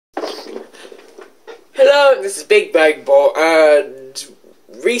Hello, this is Big Bang Bot, and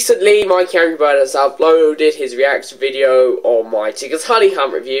recently MikeyAngryBird's has uploaded his reaction video on my Tigger's Honey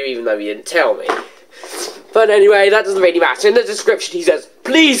Hunt review, even though he didn't tell me. But anyway, that doesn't really matter. In the description he says,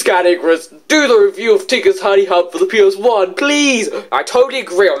 "Please, Caddicarus, do the review of Tigger's Honey Hunt for the PS1, please!" I totally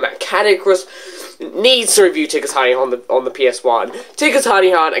agree on that. Caddicarus needs to review Tigger's Honey on the PS1. Tigger's Honey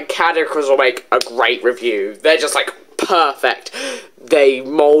Hunt and Caddicarus will make a great review. They're just like perfect. They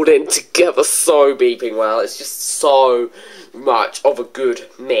mold in together so beeping well. It's just so much of a good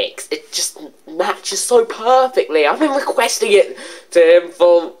mix. It just matches so perfectly. I've been requesting it to him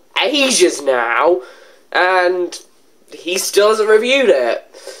for ages now, and he still hasn't reviewed it.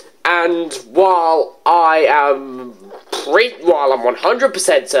 And while I'm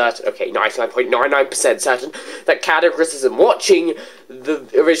 100% certain, okay, 99.99% certain, that Caddicarus isn't watching the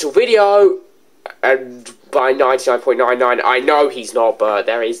original video, and by 99.99, I know he's not, but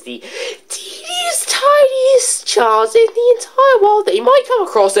there is the teeniest, tiniest chance in the entire world that he might come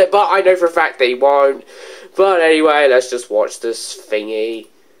across it, but I know for a fact that he won't. But anyway, let's just watch this thingy.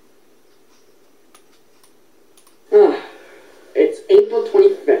 It's April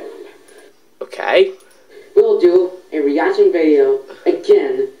 25th. Okay. We'll do a reaction video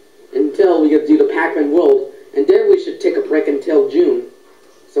again until we get to do the Pac-Man World, and then we should take a break until June.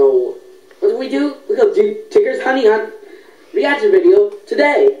 So, what do? We're gonna do Tigger's Honey Hunt reaction video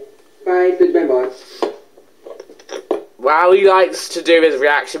today by Big Bang Bot. Wow, he likes to do his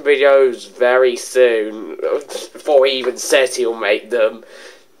reaction videos very soon, before he even says he'll make them.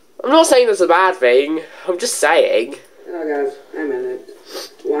 I'm not saying that's a bad thing, I'm just saying. Hello guys, I'm in it.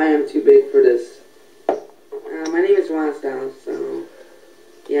 Why I'm too big for this. My name is Ronstyle, so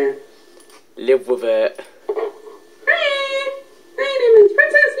yeah. Live with it. Hi, my name is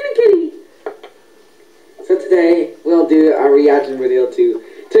Princess Unikitty. So today we'll do a reaction video to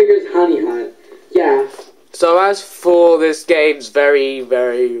Tigger's Honey Hunt. Yeah. So as for this game's very,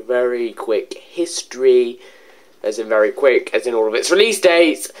 very, very quick history, as in very quick, as in all of its release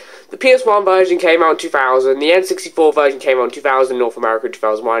dates, the PS1 version came out in 2000, the N64 version came out in 2000 in North America,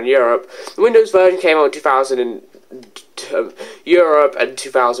 2001 in Europe, the Windows version came out in 2000 in Europe and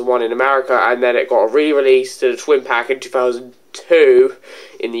 2001 in America, and then it got re-released to the Twin Pack in 2002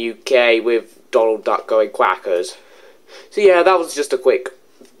 in the UK with Donald Duck going quackers. So yeah, that was just a quick,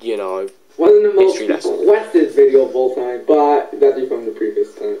 you know, wasn't the most history lesson. requested video of all time, but that's from the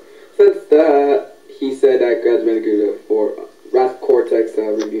previous time. Since he said that Grab's been good for Wrath Cortex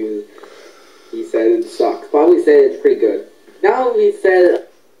reviews, he said it sucks. But we said it's pretty good. Now he said,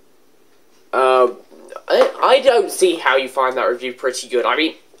 I don't see how you find that review pretty good. I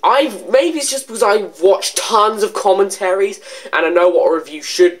mean, maybe it's just because I've watched tons of commentaries and I know what a review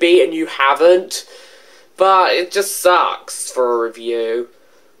should be and you haven't. But it just sucks for a review.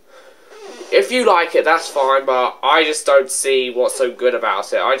 If you like it, that's fine, but I just don't see what's so good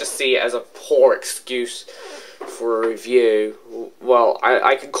about it. I just see it as a poor excuse for a review. Well,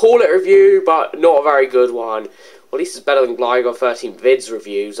 I can call it a review, but not a very good one. Well, at least it's better than Gligo 13 Vids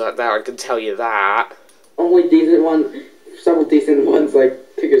reviews. Like that, I can tell you that. Only decent one, several decent ones like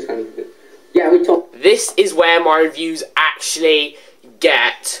Tigger's Honey. Yeah, we told. This is where my reviews actually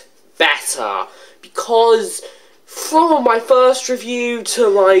get better, because from my first review to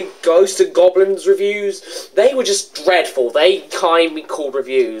my Ghosts and Goblins reviews, they were just dreadful. They can't be called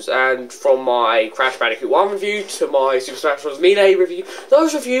reviews. And from my Crash Bandicoot 1 review to my Super Smash Bros. Melee review,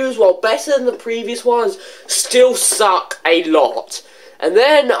 those reviews, while better than the previous ones, still suck a lot. And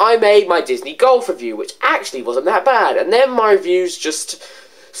then I made my Disney Golf review, which actually wasn't that bad. And then my reviews just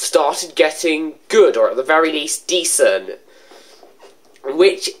started getting good, or at the very least decent.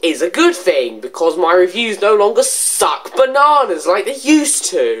 Which is a good thing, because my reviews no longer suck bananas like they used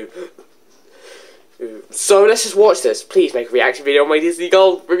to. So let's just watch this. Please make a reaction video on my Disney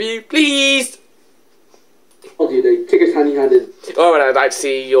Gold review, please! Told you the Tigger's Honey Hunt is. Oh, and I'd like to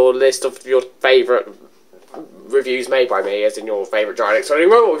see your list of your favourite reviews made by me, as in your favourite Giant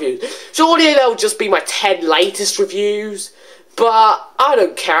Exploding Robot reviews. Surely they'll just be my 10 latest reviews, but I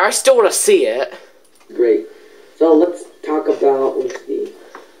don't care, I still want to see it. Great. So let's talk about, let's see.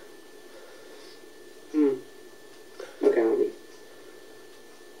 Okay, I'll be.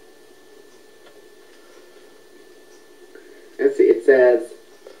 Let's see, it says,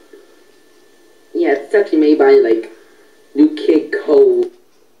 yeah, it's actually made by, like, New Kid Code.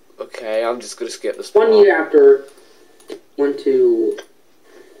 Okay, I'm just gonna skip this part. 1 year after,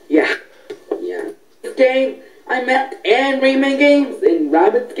 yeah. This game, I met and Rayman Games and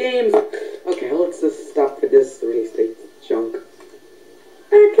Rabbit's Games. Okay, let's just stop for this release date junk.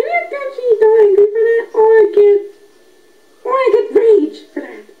 Can you actually go angry for that? Or I get rage for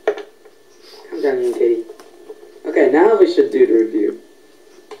that. Calm down, you kitty. should do the review.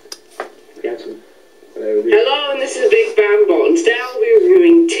 Gotcha. Hello, and this is a Big FAVOROT, and today I'll be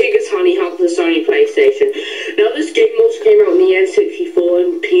reviewing Tigger's Honey Hunt for the Sony PlayStation. Now, this game also came out on the N64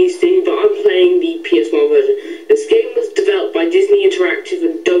 and PC, but I'm playing the PS1 version. This game was developed by Disney Interactive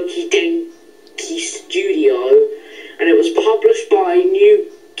and Doki Doki Studio, and it was published by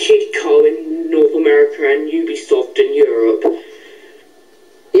New Kid Co. in North America and Ubisoft in Europe.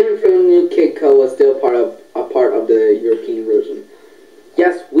 Even though New Kid Co. was still part of the European version.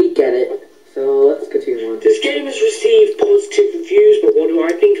 Yes, we get it. So let's continue on. This game has received positive reviews, but what do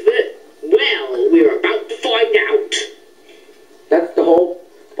I think of it? Well, we're about to find out. That's the whole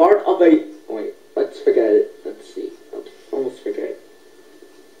part of a... Wait, let's forget it. Let's see. Almost forget it.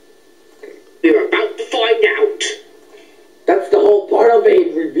 Okay. We're about to find out. That's the whole part of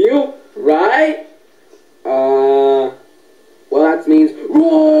a review, right? Well, that means...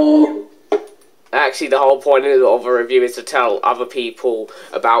 Whoa! Actually, the whole point of a review is to tell other people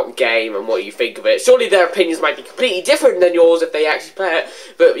about a game and what you think of it. Surely their opinions might be completely different than yours if they actually play it,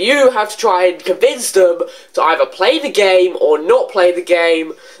 but you have to try and convince them to either play the game or not play the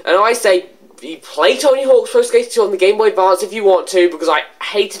game. And I say, you play Tony Hawk's Pro Skater 2 on the Game Boy Advance if you want to, because I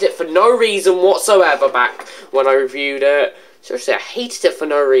hated it for no reason whatsoever back when I reviewed it. Seriously, I hated it for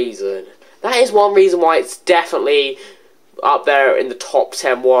no reason. That is one reason why it's definitely up there in the top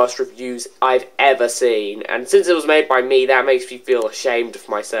 10 worst reviews I've ever seen. And since it was made by me, that makes me feel ashamed of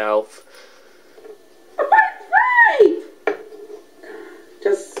myself. Right!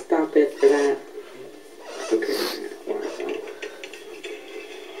 Just stop it for that. Okay.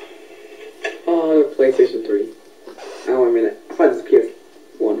 Oh, PlayStation 3. Oh, wait a minute. I thought it was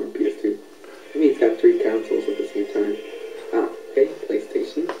PS1 or PS2. Maybe it's got 3 consoles at the same time. Oh, okay.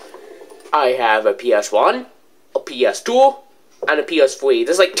 PlayStation. I have a PS1, a PS2, and a PS3.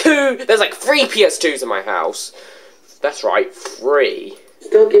 There's like 3 PS2s in my house. That's right, 3.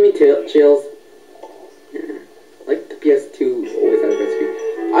 Still give me chills. Yeah. Like the PS2 always had a best screen.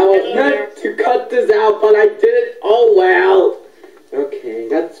 I was meant to cut this out, but I didn't. Oh well. Okay,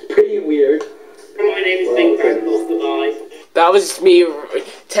 that's pretty weird. My name is Big FAVOROT. Goodbye. That was just me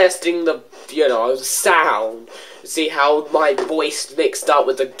testing the, sound. See how my voice mixed up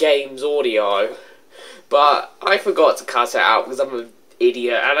with the game's audio. But I forgot to cut it out because I'm an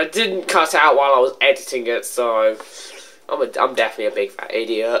idiot, and I didn't cut it out while I was editing it, so I'm definitely a big fat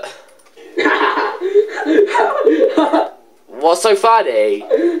idiot. What's so funny?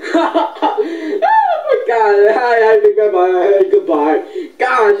 Oh my god, hi, goodbye.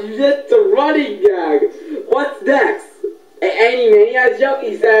 God, you did the running gag. What's next? Animaniacs joke?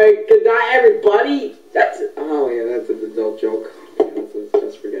 He said, good night everybody? Oh yeah, that's an adult joke.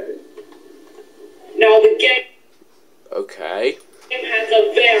 Just forget it. Now the game has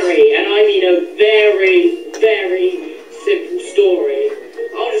a very, and I mean a very, very simple story.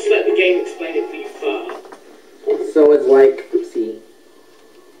 I'll just let the game explain it for you first. So it's like, oopsie.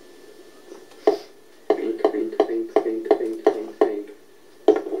 Think.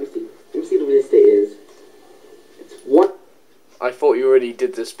 Let me see what this is. It's one. I thought you already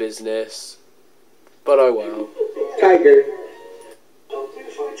did this business, but oh well. Tiger.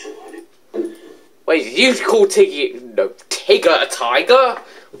 Wait, did you call Tigger a tiger?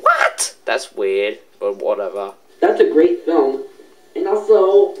 What? That's weird, but whatever. That's a great film. And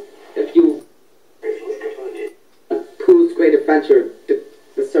also, if you... Pooh's Great Adventure,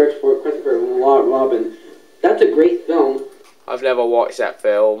 the search for Christopher Robin. That's a great film. I've never watched that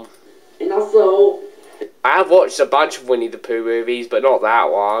film. And also... I have watched a bunch of Winnie the Pooh movies, but not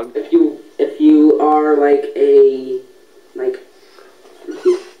that one. If you are like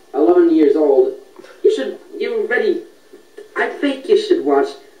 11 years old, I think you should watch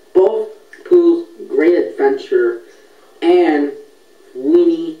both Pooh's Great Adventure and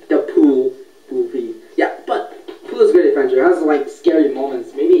Winnie the Pooh movie. Yeah, but Pooh's Great Adventure has like scary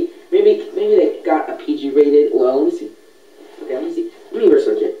moments. Maybe they got a PG rated. Well, let me see. Okay, let me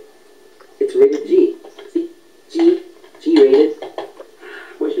research it. It's rated G. See? G rated.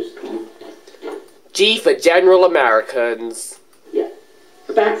 What's your screen? G for General Americans. Yeah.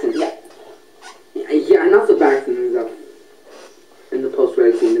 Baxton, yeah. Yeah, and also Baxton is up in the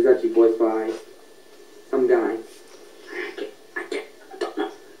post-credit scene. Is actually voiced by some guy. I don't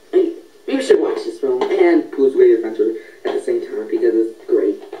know. Maybe we should watch this film and Pooh's Great Adventure at the same time because it's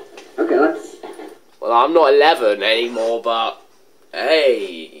great. Okay, let's... Well, I'm not 11 anymore, but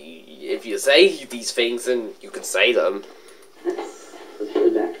hey, if you say these things, then you can say them. Let's put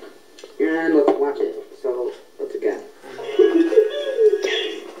it back. And let's watch it. So, let's again.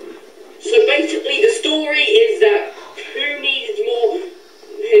 So basically, the story is that Pooh needs more.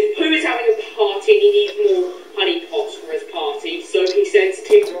 Pooh is having a party and he needs more honey honey pots for his party, so he sends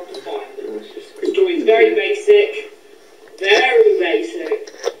Tigger off to find them. The story's very basic, and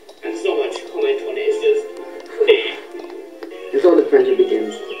there's not much to comment on it, it's just, That's how the friendship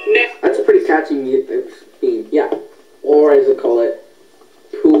begins. That's a pretty catchy theme, yeah. Or as I call it,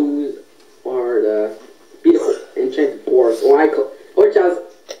 Pooh's, or the beautiful enchanted forest, or just,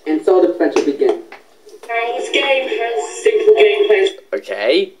 and so the friendship begins. Now, this game has simple gameplay.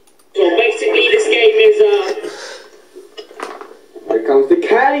 Okay. So basically, this game is, Here comes the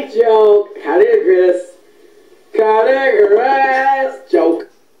Caddy joke! Caddicarus joke!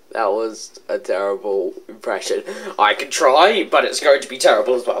 That was a terrible impression. I can try, but it's going to be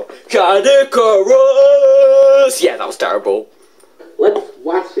terrible as well. Caddicarus! Yeah, that was terrible. Let's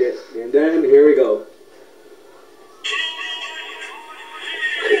watch it, and then here we go.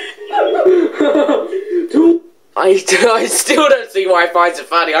 I still don't see why I find it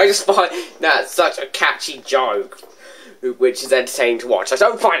funny. I just find that such a catchy joke, which is entertaining to watch. I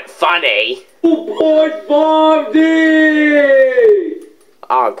don't find it funny. 2.5D!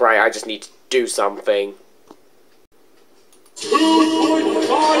 Oh, great, I just need to do something.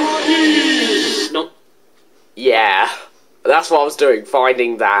 2.5D! No. Yeah, that's what I was doing,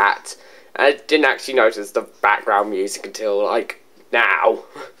 finding that. I didn't actually notice the background music until, like, now.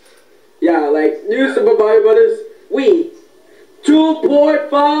 Yeah, like, new Super Mario Brothers Wii.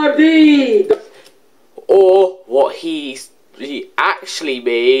 2.5D! Or what he actually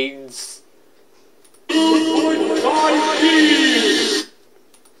means. 2.5D!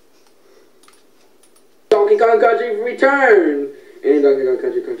 Donkey Kong Country Return! And Donkey Kong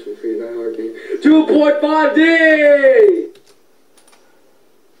Country Free, that hard game. 2.5D!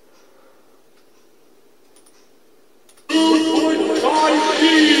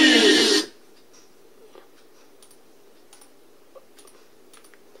 2.5D!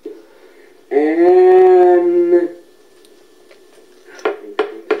 And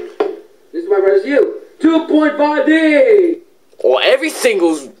this is my brother's you. 2.5D! Or every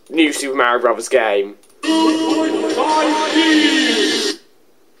single new Super Mario Bros. Game. 2.5D!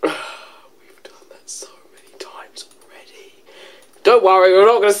 We've done that so many times already. Don't worry, we're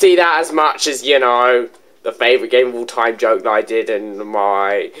not going to see that as much as, you know, the favourite game of all time joke that I did in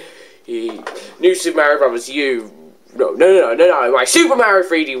my new Super Mario Bros. U. No, my Super Mario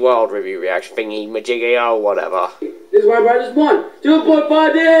 3D World review reaction thingy, majiggy, or whatever. This is my brother's one.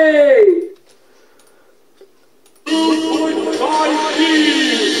 2.5D!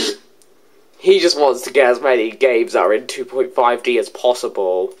 2.5D! He just wants to get as many games that are in 2.5D as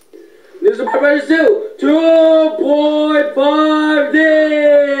possible. This is my brother's two. 2.5D!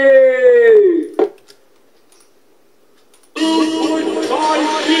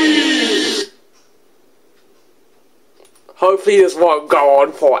 2.5D! Hopefully this won't go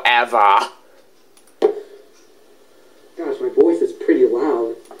on forever. Gosh, my voice is pretty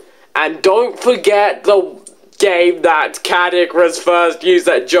loud. And don't forget the game that Caddicarus first used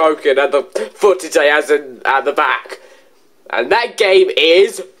that joke in, and the footage I has in at the back. And that game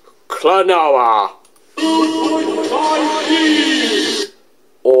is Klonoa.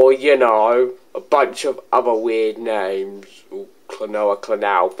 Or, you know, a bunch of other weird names. Klonoa,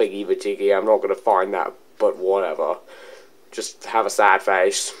 Clonow, thingy majiggy. I'm not going to find that, but whatever. Just have a sad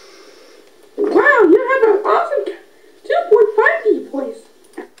face. Wow, you have an awesome 2.5D voice.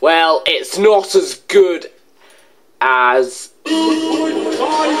 Well, it's not as good as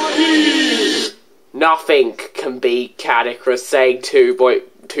 2.5D. Nothing can beat Caddicarus saying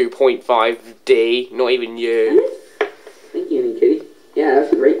 2.5D. Not even you. Thank you, Kitty. Yeah,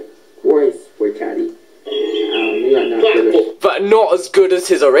 that's a great voice for Caddy. Maybe I'm not good. But not as good as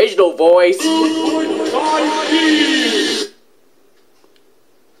his original voice. 2.5D.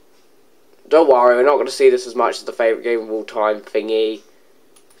 Don't worry, we're not going to see this as much as the favourite game of all time thingy,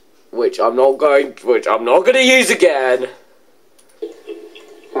 which I'm not going to use again.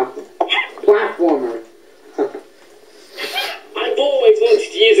 Platformer. I've always wanted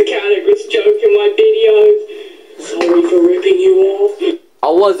to use a Caddicarus joke in my videos. Sorry for ripping you off. I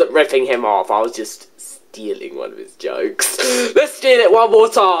wasn't ripping him off, I was just stealing one of his jokes. Let's steal it one more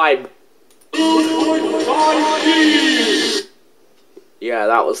time. 2.5D. Yeah,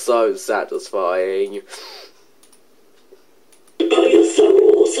 that was so satisfying. Oh, you're so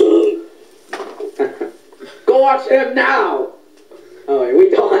awesome. Go watch him now. Oh,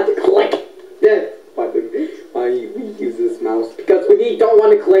 we don't have to click this button. We use this mouse because we don't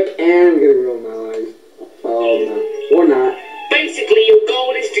want to click and we get a real mouse. Oh no, or not. Basically, your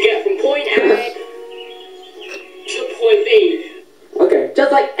goal is to get from point A to point B. Okay,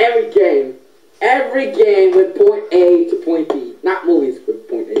 just like every game. Every game with point A to point B. Not movies with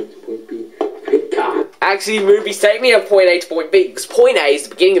point A to point B. Thank God. actually movies take me from point A to point B, because point A is the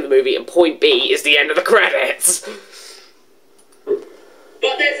beginning of the movie and point B is the end of the credits.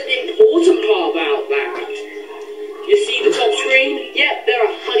 But there's an important part about that. You see the top screen? Yep, there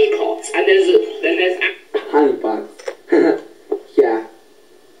are honey pots, and there's honey pots. Yeah.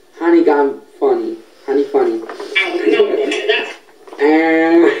 Honey gone funny. Honey funny.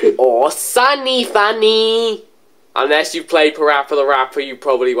 Or Sunny Funny. Unless you play Parappa the Rapper, you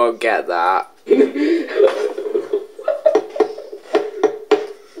probably won't get that.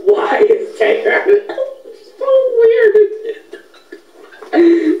 Why is Tigger so weird?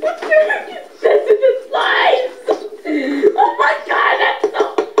 What's doing this in his life? Oh my god, that's so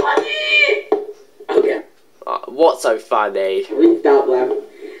funny! Okay. What's so funny? We stop laughing.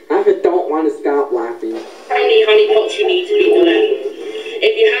 I don't want to stop laughing. How many honey pots you need to beat the level?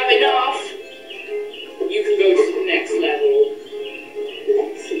 If you have enough, you can go to the next level.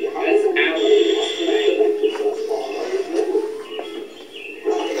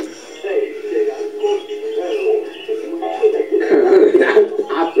 That's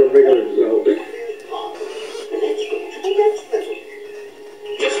after a regular show.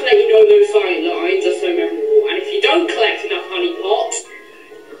 Just to let you know, those silent lines are so memorable. And if you don't collect enough honey pots,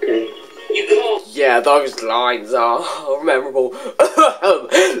 okay, you can't. Yeah, those lines are memorable.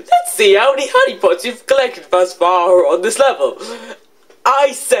 Let's see how many honey pots you've collected thus far on this level.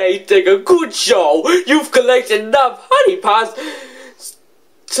 I say, Tigger, good show. You've collected enough honey pots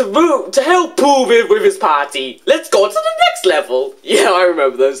to help Pooh with his party. Let's go to the next level. Yeah, I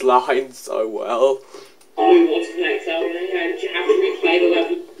remember those lines so well. Move on to the next level, and you have to replay the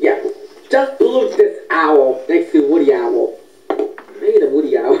level. Yeah, just look this owl next to Woody Owl. Maybe the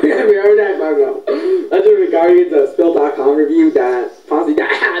Woody Owl. Remember that? I don't know. That's what the Guardians of Spill.com review that possibly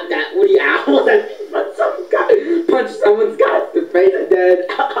that Woody Owl that punched someone's guts to face it dead.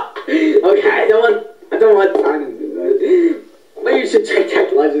 Okay, I don't want time to do that. Maybe you should check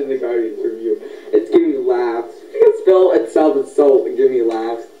that Legend of the Guardians review. It's giving me laughs. Because Spill itself is so giving me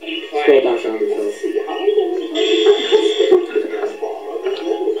laughs. Spill.com itself.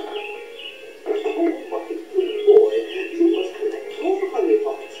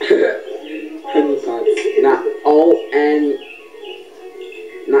 Honey pots. Not O-N.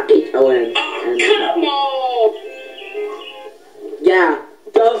 Not H-O-N. Come on! Yeah,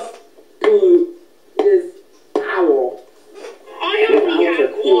 just do this owl. I only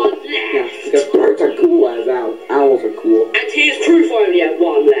have one left. Yeah, because birds are cool as owls. Owls are cool. And here's proof I only have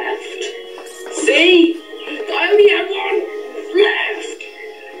one left. See? I only have one left.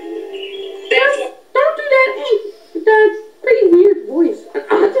 There's one. Don't do that. Hey, that's pretty weird voice.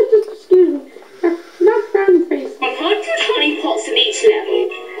 Just excuse me. Not frowny face. 100 honey pots in each level.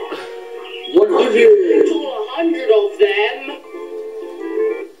 100. If you collect all 100 of them.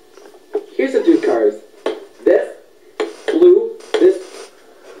 Here's the two colors. This blue. This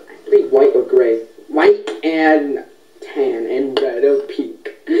I think white or gray. White and tan and red or pink.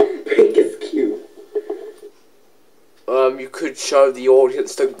 Pink is cute. You could show the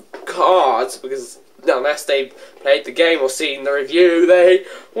audience the cards, because unless they've played the game or seen the review, they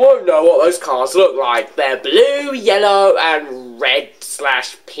won't know what those cards look like. They're blue, yellow, and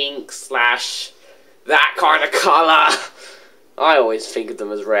red/pink/ that kind of colour. I always think of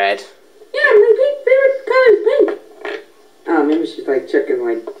them as red. Yeah, my favorite color is pink. Maybe she's like checking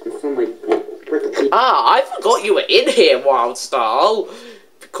like some like brick of pink. Ah, I forgot you were in here, Wildstar,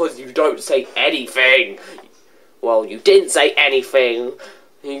 because you don't say anything. Well, you didn't say anything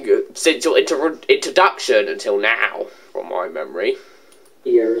since your introduction until now, from my memory.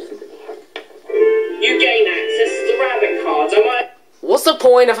 Years. You gain access to the rabbit cards. What's the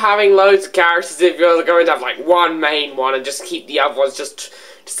point of having loads of characters if you're going to have like one main one and just keep the other ones just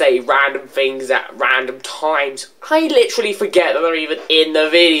to say random things at random times? I literally forget that they're even in the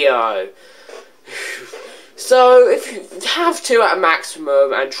video. So, if you have to at a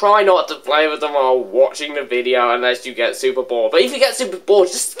maximum, and try not to play with them while watching the video unless you get super bored. But if you get super bored,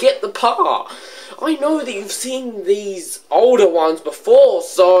 just skip the part. I know that you've seen these older ones before,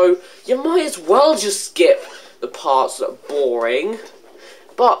 so you might as well just skip the parts that are boring.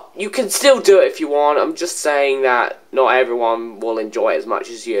 But you can still do it if you want. I'm just saying that not everyone will enjoy it as much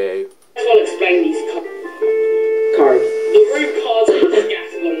as you. I'll explain these cards. The root cards are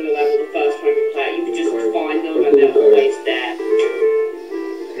scattered along the level the first time you play. You can just find them and they're always there.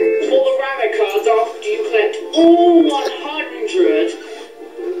 For the rabbit cards, after you collect all 100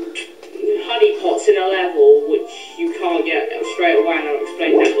 honey pots in a level, which you can't get straight away, and I'll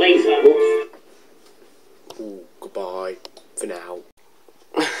explain that later. Ooh, goodbye for now.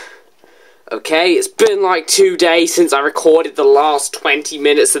 Okay. Okay, it's been like 2 days since I recorded the last 20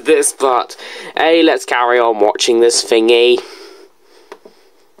 minutes of this, but hey, let's carry on watching this thingy.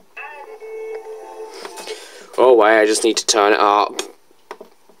 Oh wait, I just need to turn it up. All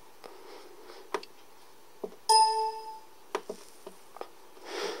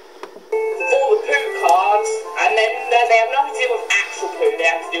the poo cards, and then they have nothing to do with actual poo, they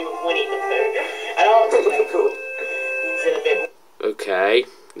have to do with Winnie the Pooh. And I'll explain in a bit more Okay,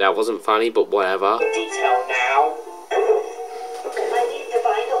 that wasn't funny, but whatever. detail now.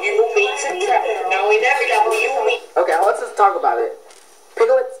 You will meet now in every level you will meet. Okay, let's just talk about it.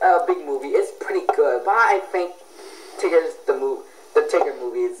 Piglet's big movie is pretty good, but I think Tigger's the Tigger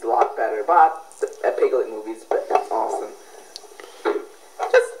movie is a lot better. But the Piglet movie is awesome.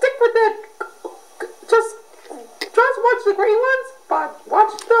 Just stick with it. Just watch the green ones, but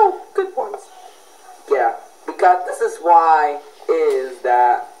watch the good ones. Yeah, because this is why is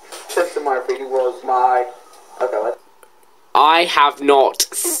that since the Mario 3D World is my I have not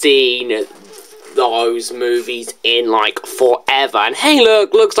seen those movies in like forever, and hey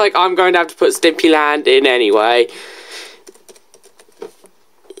look, looks like I'm going to have to put Stimpy Land in anyway.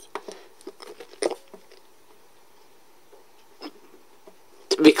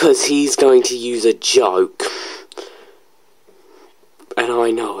 Because he's going to use a joke. And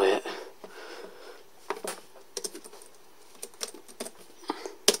I know it.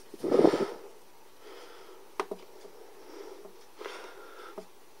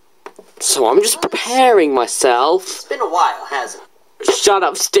 So I'm just preparing myself. It's been a while, hasn't it? Shut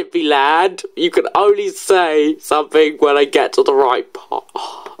up, Stimpy Lad. You can only say something when I get to the right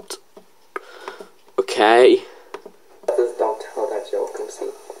part. Okay. Just don't tell that joke, come see.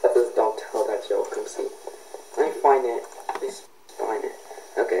 Just don't tell that joke, come see. Let me find it. Please find it.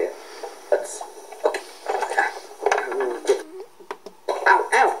 Okay. Let's. Okay. Ow!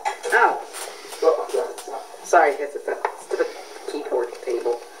 Ow! Ow! Oh, sorry, it's a stupid keyboard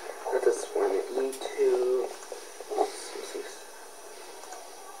table. Let's just find it. YouTube.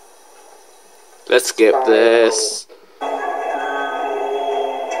 Let's skip this.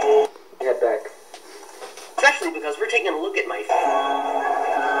 Head back. Especially because we're taking a look at my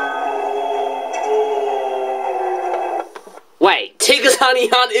Wait, Tigger's Honey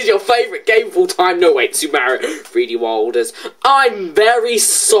Hunt is your favourite game of all time? No, wait, Super Mario 3D World is. I'm very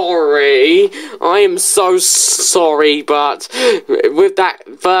sorry. I am so sorry, but with that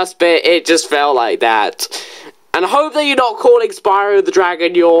first bit, it just felt like that. And I hope that you're not calling Spyro the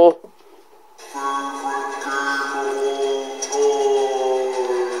Dragon your...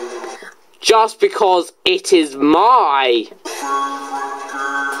 Just because it is my...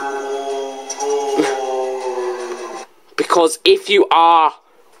 Because if you are,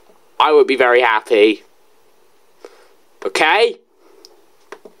 I would be very happy. Okay?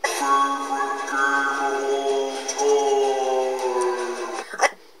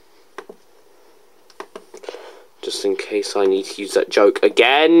 Just in case I need to use that joke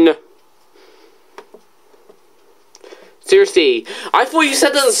again. Seriously, I thought you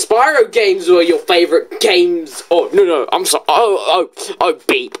said that the Spyro games were your favourite games. Oh, no, I'm sorry. Oh,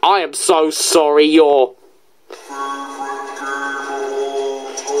 beep. I am so sorry, you're...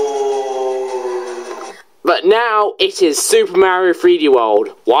 But now it is Super Mario 3D World.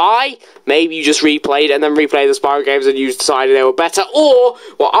 Why? Maybe you just replayed and then replayed the Spyro games and you decided they were better. Or,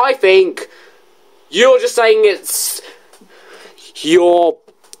 what I think, you're just saying it's your...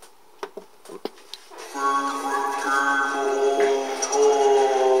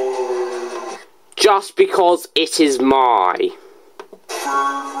 Just because it is my...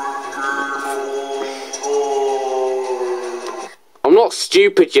 I'm not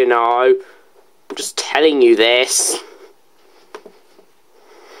stupid, you know. I'm just telling you this.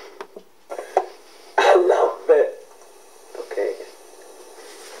 I love it. Okay.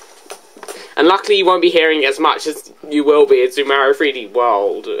 And luckily you won't be hearing as much as you will be in Super Mario 3D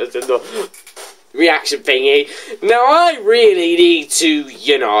World, as in the reaction thingy. Now I really need to,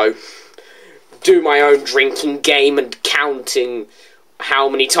 you know, do my own drinking game and counting how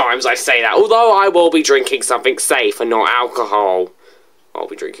many times I say that. Although I will be drinking something safe and not alcohol. I'll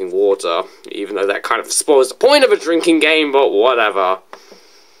be drinking water, even though that kind of spoils the point of a drinking game, but whatever.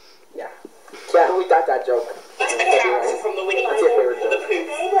 Yeah. Yeah, we got that joke. It's a character from the Winnie the Pooh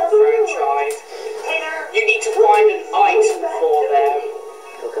franchise. You need to find an item for them.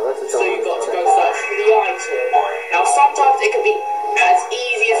 Okay, let's just So you've got to go search for the item. Now sometimes it can be as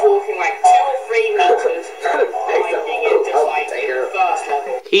easy as walking like 2 or 3 meters and finding it just like in the first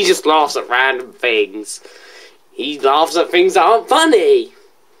level. He just laughs at random things. He laughs at things that aren't funny.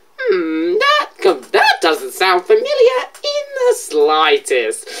 That That doesn't sound familiar in the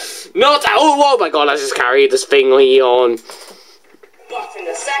slightest. Not at all. Oh my god, I just carried this thingy on. But in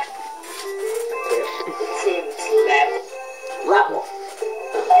a sec. Level.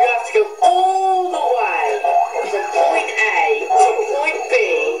 You have to go all the way from point A to point B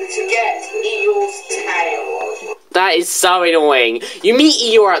to get Eeyore's tail. That is so annoying. You meet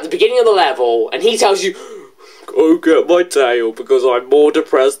Eeyore at the beginning of the level, and he tells you, go get my tail because I'm more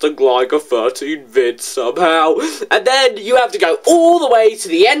depressed than Gligar 13 vid somehow. And then you have to go all the way to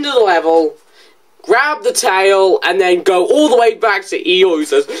the end of the level, grab the tail, and then go all the way back to Eeyore, who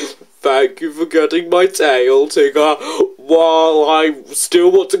says, thank you for getting my tail, Tigger. While I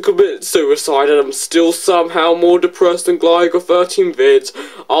still want to commit suicide and I'm still somehow more depressed than Gligar 13 vids,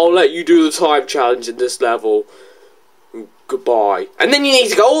 I'll let you do the time challenge in this level. Goodbye. And then you need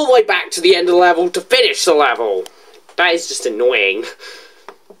to go all the way back to the end of the level to finish the level. That is just annoying.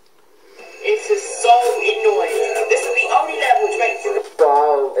 It is so annoying. This is the only level to make through.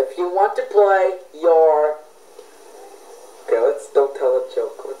 So, if you want to play your... Okay, don't tell a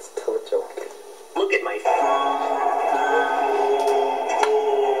joke. Let's tell a joke. Look at my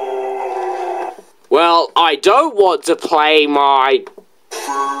Well, I don't want to play my...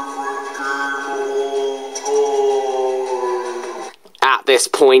 at this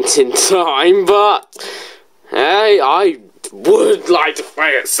point in time, but... hey, I would like to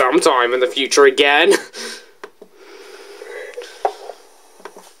play it sometime in the future again.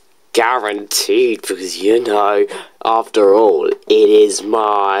 Guaranteed, because, you know, after all, it is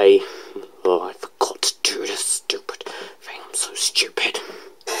my... oh, I forgot to do this stupid thing. I'm so stupid.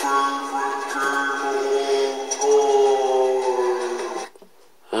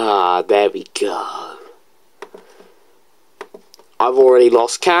 Ah, there we go. I've already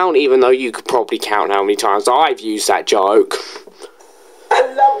lost count, even though you could probably count how many times I've used that joke. I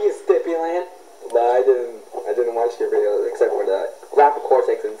love you, Stipulant. No, I didn't watch your video except for the graphic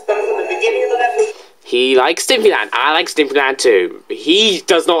cortex and stuff. At the beginning of the level. He likes Stimpyland. I like Stimpyland too. He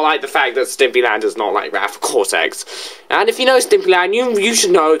does not like the fact that Stimpyland does not like Wrath Cortex. And if you know Stimpyland, you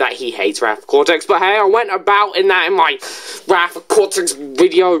should know that he hates Wrath Cortex. But hey, I went about in my Wrath Cortex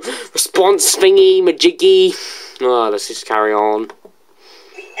video response thingy, majiggy. Oh, let's just carry on. The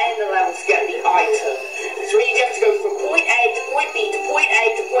end of the level to get the item. So you have to go from point A to point B to point A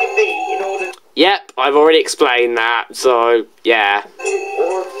to point B in order. Yep, I've already explained that. So yeah.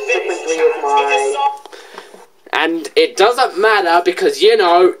 Or Stipulant 3 is my... And it doesn't matter because, you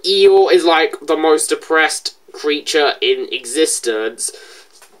know, Eeyore is like the most depressed creature in existence.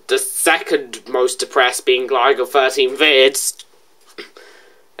 The second most depressed being Gligar 13 vids.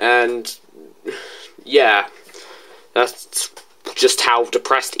 And, yeah. That's just how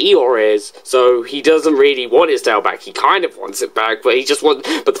depressed Eeyore is. So he doesn't really want his tail back. He kind of wants it back, but he just wants...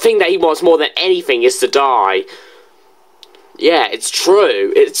 but the thing that he wants more than anything is to die. Yeah, it's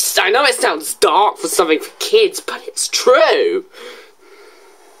true. I know it sounds dark for something for kids, but it's true.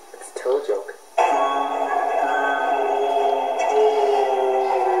 Let's tell a joke.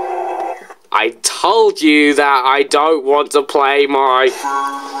 I told you that I don't want to play my...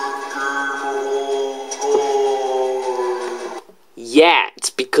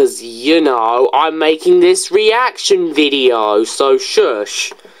 yet, because, you know, I'm making this reaction video, so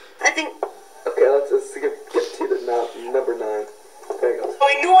shush. I think... okay, let's just get to the number 9. There you go. So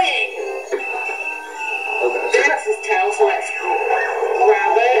annoying! Oh, That's his tail, so let's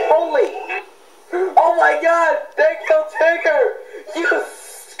grab it. holy! Oh my god! Thank you, Tigger! You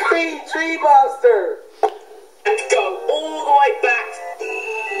scream tree monster! And go all the way back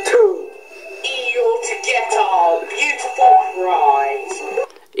to Eeyore to get our beautiful prize.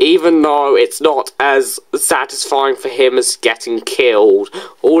 Even though it's not as satisfying for him as getting killed,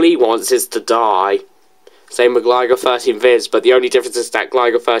 all he wants is to die. Same with Gligar 13 vids, but the only difference is that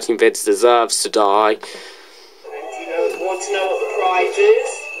Gligar 13 vids deserves to die. And you want to know what the prize is?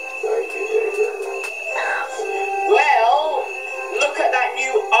 Well, look at that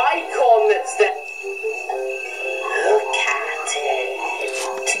new icon that's there. Look at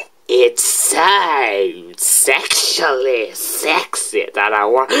it. It's so sexually sexy that I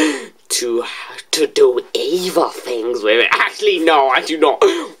want to do evil things with it. Actually, no, I do not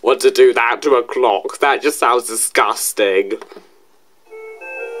want to do that to a clock. That just sounds disgusting.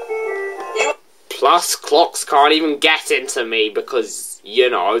 Plus, clocks can't even get into me because, you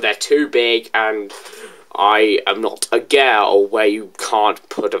know, they're too big and I am not a girl where you can't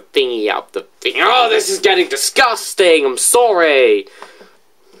put a thingy up the thing. Oh, this is getting disgusting. I'm sorry.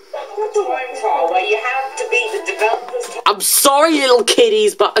 Time trial where you have to be the developers. I'm sorry, little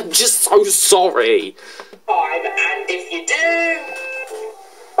kiddies, but I'm just so sorry. Time, and if you do,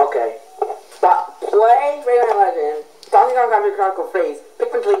 okay. Play Rayman Legend, Donkey Kong Country Chronicle Freeze,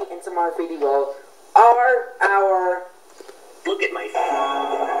 Pikmin 3, and some more 3D World are our... Look at my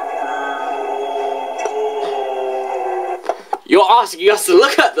You're asking us to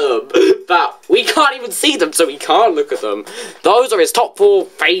look at them, but we can't even see them, so we can't look at them. Those are his top 4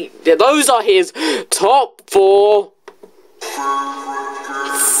 those are his top 4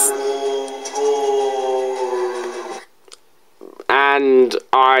 and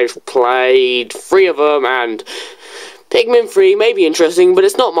I've played 3 of them, and Pikmin 3 may be interesting, but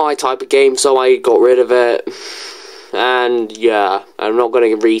it's not my type of game, so I got rid of it. And yeah, I'm not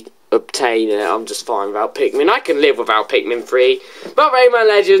going to obtain it. I'm just fine without Pikmin. I can live without Pikmin 3. But Rayman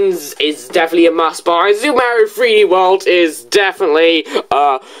Legends is definitely a must buy. Super Mario 3D World is definitely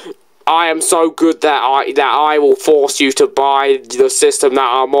I am so good that I will force you to buy the system that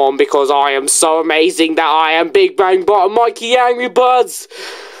I'm on, because I am so amazing that I am Big Bang Bot and MikeyAngryBird's.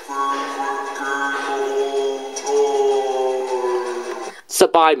 So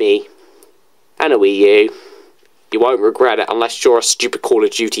buy me and a Wii U. You won't regret it unless you're a stupid Call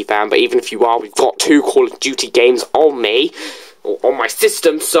of Duty fan, but even if you are, we've got 2 Call of Duty games on me, or on my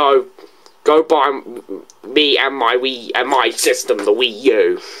system, so go buy me and my Wii, and my system, the Wii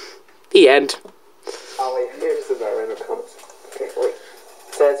U. The end. Oh wait, here's the random comments. Okay, wait.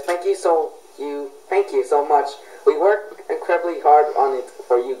 It says, thank you so much. We work incredibly hard on it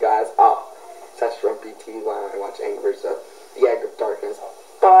for you guys. Oh, such from BT when I watch Angry Birds, The Egg of Darkness.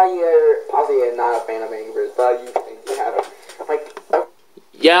 But you're possibly not a fan of Angry Birds, but you think you have it. Like,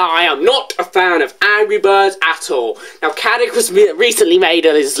 yeah, I am not a fan of Angry Birds at all. Now, Caddicarus recently made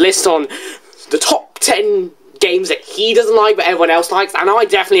his list on the top 10 games that he doesn't like but everyone else likes, and I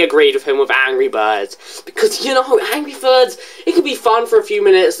definitely agreed with him with Angry Birds. Because, you know, Angry Birds, it can be fun for a few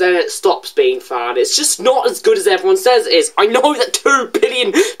minutes, then it stops being fun. It's just not as good as everyone says it is. I know that 2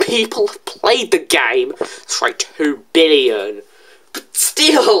 billion people have played the game. That's right, 2 billion. But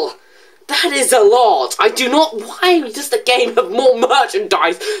still, that is a lot. I do not... Why does the game have more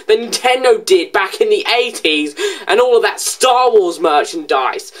merchandise than Nintendo did back in the 80s and all of that Star Wars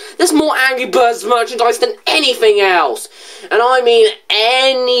merchandise? There's more Angry Birds merchandise than anything else. And I mean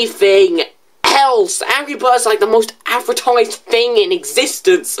anything else. Angry Birds is like the most advertised thing in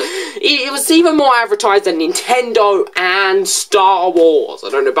existence. It was even more advertised than Nintendo and Star Wars. I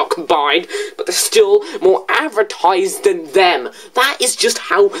don't know about combined, but they're still more advertised than them. That is just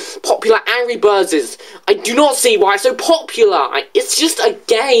how popular Angry Birds is. I do not see why it's so popular. It's just a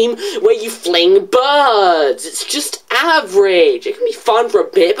game where you fling birds. It's just average. It can be fun for a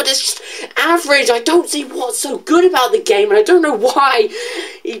bit, but it's just average. I don't see what's so good about the game, and I don't know why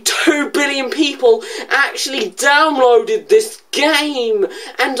 2 billion people actually downloaded this game,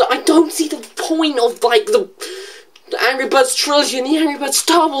 and I don't see the point of, like, the Angry Birds trilogy and the Angry Birds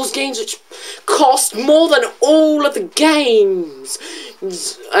Star Wars games, which cost more than all of the games,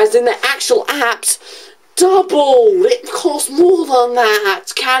 as in the actual apps, double. It costs more than that.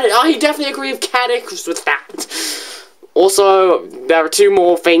 I definitely agree with Caddicarus with that. Also, there are 2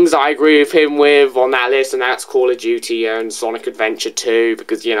 more things I agree with him with on that list, and that's Call of Duty and Sonic Adventure 2,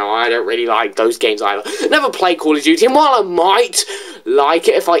 because, you know, I don't really like those games either. Never played Call of Duty, and while I might like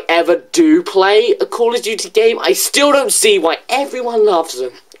it if I ever do play a Call of Duty game, I still don't see why everyone loves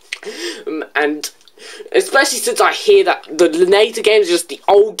them. And especially since I hear that the later games are just the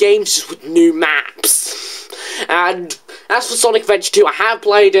old games just with new maps. And as for Sonic Adventure 2, I have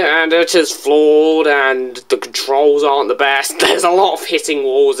played it, and it is flawed, and the controls aren't the best. There's a lot of hitting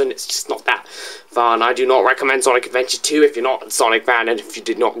walls, and it's just not that fun. I do not recommend Sonic Adventure 2 if you're not a Sonic fan, and if you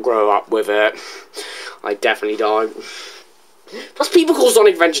did not grow up with it. I definitely don't. Plus, people call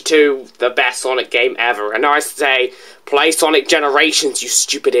Sonic Adventure 2 the best Sonic game ever, and I say, play Sonic Generations, you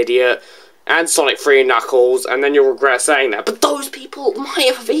stupid idiot. And Sonic 3 and Knuckles, and then you'll regret saying that. But those people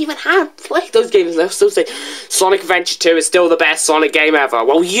might have even played those games, and they'll still say Sonic Adventure 2 is still the best Sonic game ever.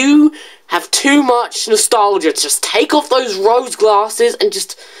 Well, you have too much nostalgia. Just take off those rose glasses and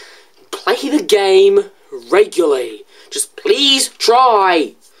just play the game regularly. Just please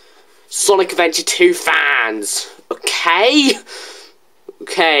try, Sonic Adventure 2 fans. Okay?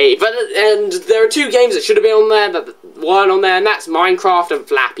 Okay, and there are 2 games that should have been on there that weren't on there, and that's Minecraft and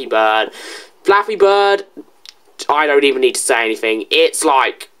Flappy Bird. Flappy Bird, I don't even need to say anything. It's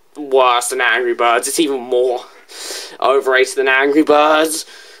like worse than Angry Birds. It's even more overrated than Angry Birds.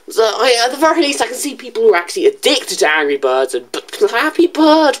 So at the very least, I can see people who are actually addicted to Angry Birds, but Flappy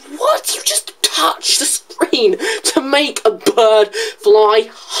Bird, what? You just touch the screen to make a bird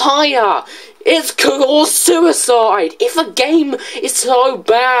fly higher. It's called suicide. If a game is so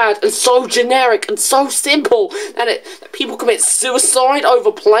bad and so generic and so simple that people commit suicide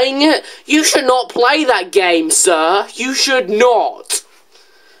over playing it, you should not play that game, sir. You should not.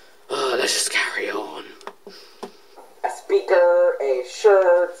 Let's just carry on. A speaker, a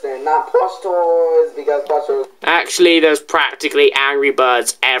shirt, and not plush toys, because plush toys... Actually, there's practically Angry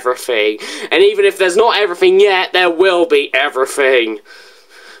Birds everything. And even if there's not everything yet, there will be everything.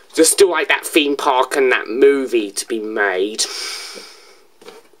 There's still like that theme park and that movie to be made.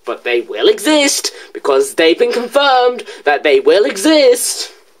 But they will exist, because they've been confirmed that they will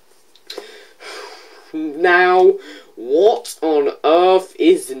exist. Now, what on earth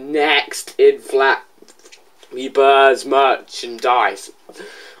is next in Flappy Bird's merchandise?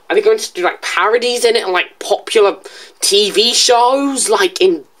 Are they going to do like parodies in it and like popular TV shows like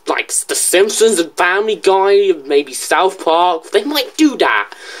in like The Simpsons and Family Guy and maybe South Park? They might do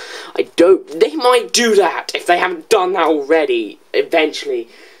that. They might do that if they haven't done that already, eventually.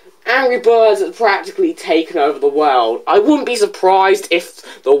 Angry Birds has practically taken over the world. I wouldn't be surprised if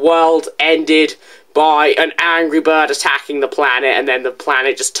the world ended by an Angry Bird attacking the planet and then the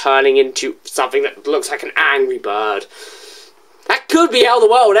planet just turning into something that looks like an Angry Bird. That could be how the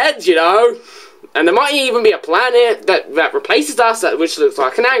world ends, you know. And there might even be a planet that replaces us, which looks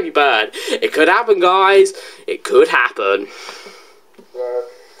like an Angry Bird. It could happen, guys. It could happen.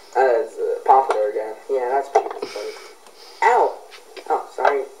 That is popular again. Yeah, that's pretty funny. Ow! Oh,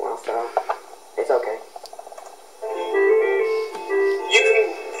 sorry. Well, so it's okay. You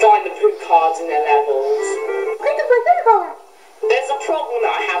can find the poop cards in their levels. There's a problem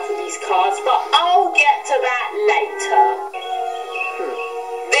that I have with these cards, but I'll get to that later.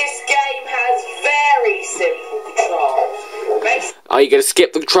 This game has very simple controls. Are you going to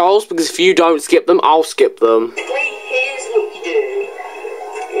skip the controls? Because if you don't skip them, I'll skip them. Basically, here's what you do.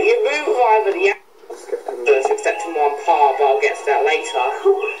 You move either the actors except in one part, but I'll get to that later.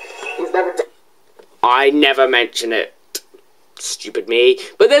 He's never... I never mention it. Stupid me.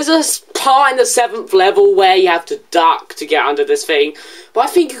 But there's a part in the 7th level where you have to duck to get under this thing. But I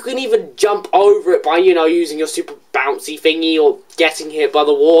think you can even jump over it by, you know, using your super bouncy thingy or getting hit by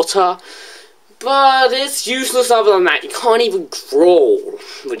the water. But it's useless other than that. You can't even crawl,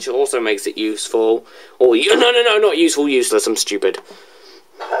 which also makes it useful. Or, no, not useful, useless. I'm stupid. You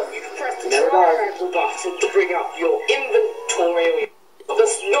can press the triangle button to bring up your inventory.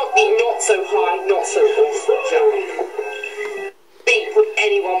 That's not the not so high, not so awesome jump. Would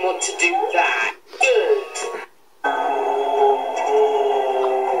anyone want to do that? Good.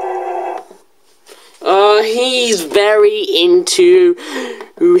 He's very into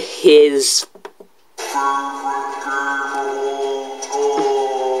his...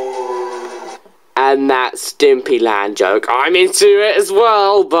 And that Stimpy Land joke. I'm into it as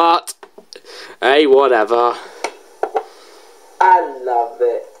well, but... Hey, whatever. I love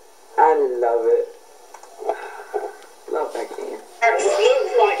it. I love it. Love that game.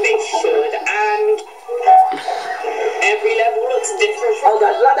 Look like they should, and every level looks different from oh,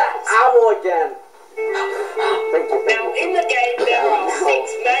 that's not that owl again. Thank you. Now, in the game, there are 6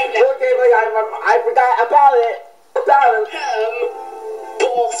 main levels. Okay, I forgot about it.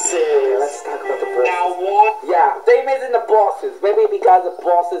 Bosses. Okay, let's talk about the bosses. Now, what? Yeah, they missing the bosses. Maybe because the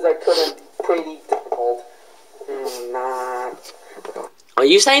bosses are pretty difficult. Not. Are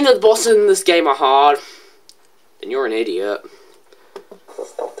you saying that the bosses in this game are hard? Then you're an idiot.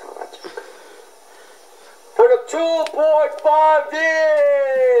 Just don't tell that joke. For the 2.5D!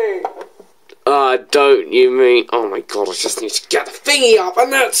 Don't you mean... Oh my god, I just need to get the thingy up,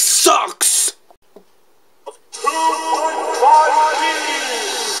 and that sucks!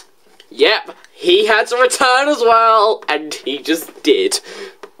 2.5D! Yep, he had to return as well, and he just did.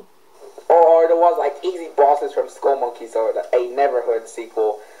 Or there was like easy bosses from Skull Monkeys or a Neverhood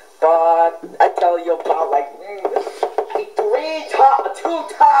sequel. But I tell you about like 2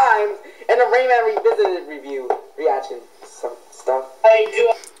 times in the Rayman Revisited reaction stuff.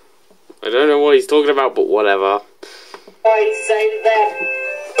 I don't know what he's talking about, but whatever. I say that they're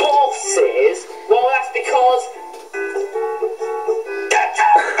bosses. Well, that's because.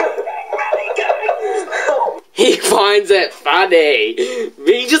 He finds it funny.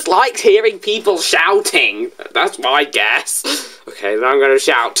 He just likes hearing people shouting. That's my guess. Okay, then I'm gonna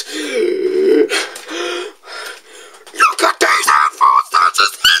shout. Look at these headphones! They're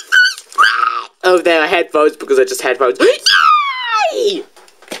just headphones! Oh, they're headphones because they're just headphones. Yay!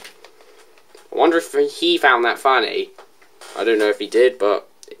 I wonder if he found that funny. I don't know if he did, but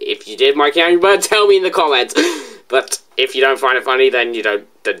if you did, MikeyAngryBird, tell me in the comments. But if you don't find it funny, then you don't.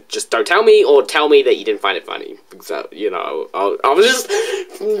 Then just don't tell me, or tell me that you didn't find it funny. So you know,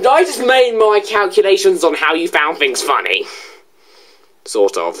 I just made my calculations on how you found things funny,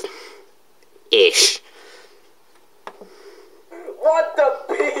 sort of, ish. What the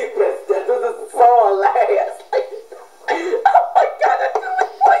beepers? This is so hilarious. Oh my god, that's Super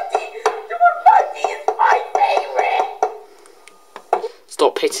Monkey is my favorite.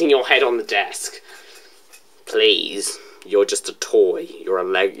 Stop hitting your head on the desk, please. You're just a toy. You're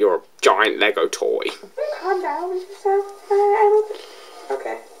a giant Lego toy. Calm down,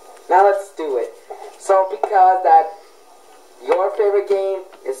 okay, now let's do it. So because that your favorite game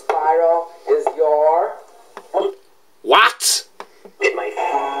is Spyro, is your what? Get my.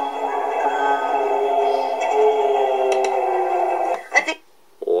 I think.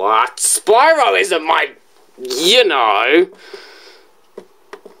 What? Spyro isn't my. You know.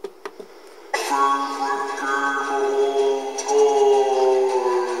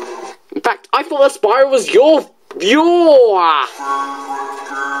 In fact, I thought that Spyro was your.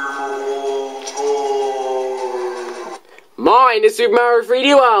 Mine is Super Mario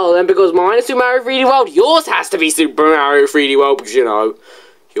 3D World, and because mine is Super Mario 3D World, yours has to be Super Mario 3D World, because, you know,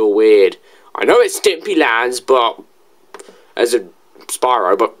 you're weird. I know it's Stimpy Lands, but, as a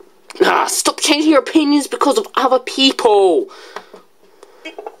Spyro, but, stop changing your opinions because of other people.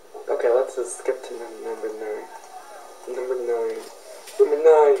 Okay, let's just skip to number 9. Number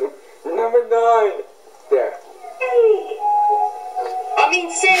 9. There. I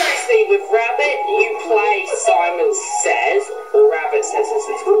mean, seriously, with Rabbit, you play Simon Says, or Rabbit Says as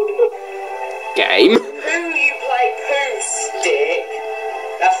it's called in the Game. Pooh, you play Pooh Stick.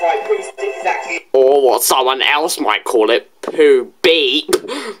 That's right, Pooh Stick is actually... Or what someone else might call it, Pooh Beep.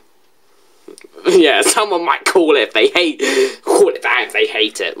 Yeah, someone might call it if they hate that if they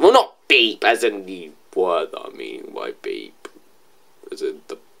hate it. Well, not beep as in the word that I mean by beep. As in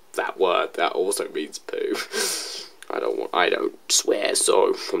that word that also means poo. I don't swear,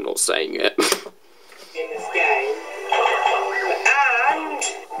 so I'm not saying it. in this game.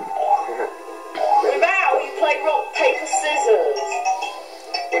 And now you play rock, paper, scissors,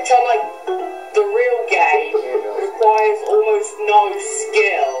 which unlike the real game requires almost no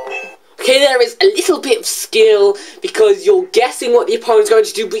skill. Okay, there is a little bit of skill because you're guessing what the opponent's going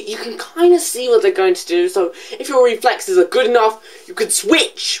to do, but you can kind of see what they're going to do. So if your reflexes are good enough, you can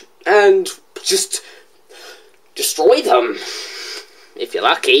switch and just destroy them, if you're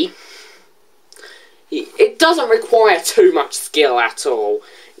lucky. It doesn't require too much skill at all.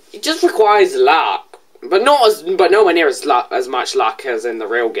 It just requires luck, but nowhere near as much luck as in the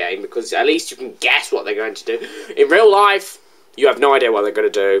real game, because at least you can guess what they're going to do. In real life, you have no idea what they're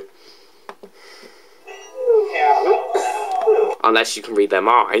going to do. Unless you can read their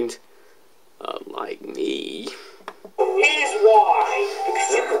mind. Like me. Here's why.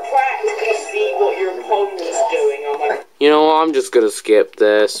 Because you can practically see what your opponent's doing on my... You know what, I'm just gonna skip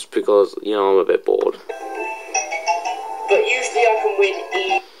this because, you know, I'm a bit bored. But usually I can win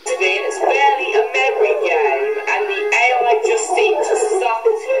easily, and it's barely a memory game, and the AI just seems to suck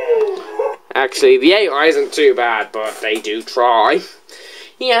too. Actually, the AI isn't too bad, but they do try.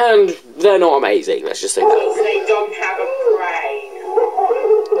 Yeah, and they're not amazing, let's just say that. Because they don't have a brain.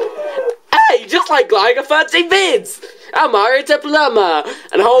 Hey, just like Caddicarus vids! And Mario Diploma!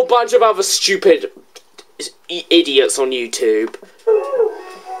 And a whole bunch of other stupid idiots on YouTube.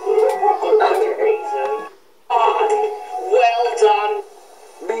 Well done.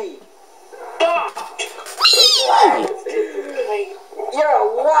 Me. You're a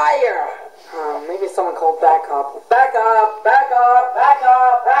liar. Maybe someone called back up. Back up, back up, back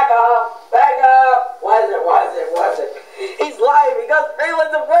up, back up, back up. Was it? He's lying because it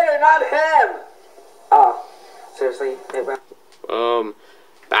was the winner, not him. Seriously?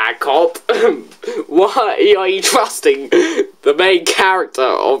 Back up. Why are you trusting the main character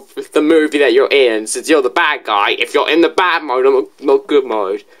of the movie that you're in, since you're the bad guy, if you're in the bad mode or not good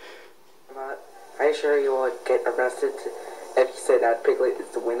mode? Are you sure you will get arrested if you say that Piglet is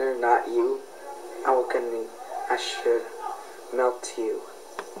the winner, not you? I should melt you.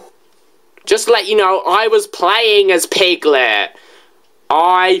 Just to let you know, I was playing as Piglet.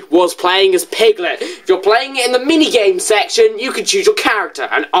 If you're playing it in the minigame section, you can choose your character,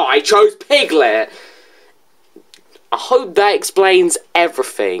 and I chose Piglet. I hope that explains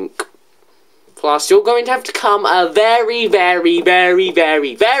everything. Plus, you're going to have to come a very, very, very,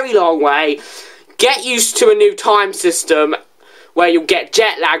 very, very long way. Get used to a new time system where you'll get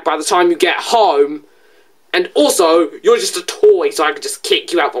jet lag by the time you get home. And also, you're just a toy, so I could just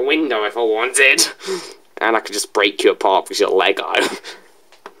kick you out the window if I wanted. And I could just break you apart because you're Lego.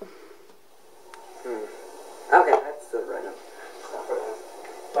 Okay, that's the right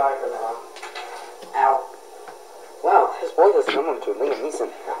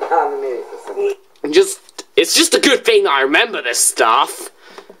It's just a good thing that I remember this stuff.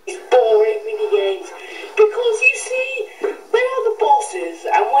 It's boring minigames. Because you see, they are the bosses,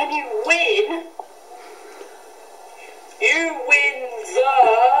 and when you win the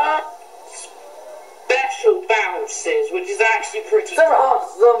special bounces, which is actually pretty Some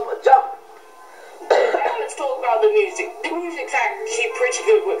awesome jump. Now let's talk about the music. The music's actually pretty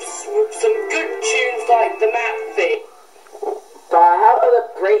good with some good tunes like the map thing. So how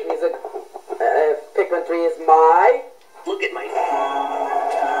about the great music? Pikmin 3 is my... Look at my...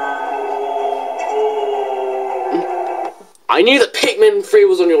 I knew that Pikmin 3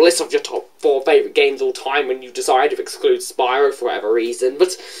 was on your list of your top 4 favourite games all time when you decided to exclude Spyro for whatever reason,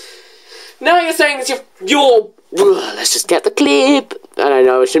 but now you're saying it's your let's just get the clip. And I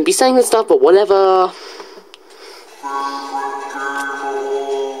know I shouldn't be saying this stuff, but whatever.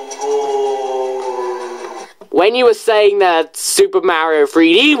 When you were saying that Super Mario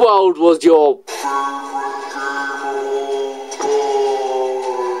 3D World was your...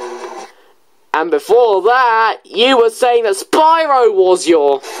 And before that, you were saying that Spyro was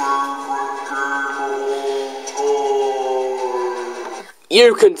your...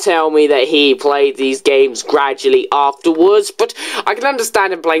 You can tell me that he played these games gradually afterwards, but I can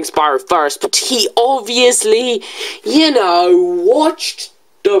understand him playing Spyro first, but he obviously, you know, watched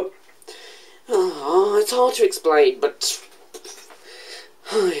the... Oh, it's hard to explain, but...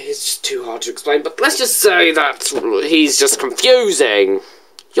 It's just too hard to explain, but let's just say that he's just confusing.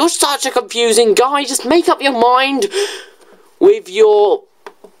 You're such a confusing guy, just make up your mind with your...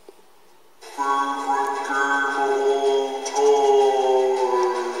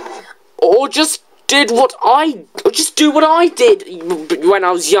 Or just do what I did when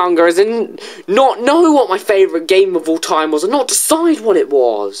I was younger, as in not know what my favourite game of all time was and not decide what it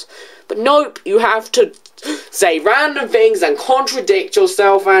was. But nope, you have to say random things and contradict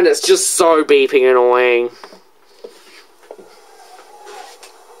yourself, and it's just so beeping annoying.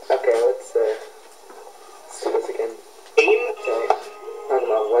 Okay, let's do this again. Okay.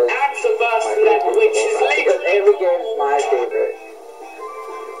 That's the first level, which is literally... Every game is my favorite.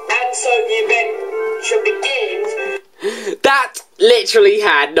 And so the adventure begins. That literally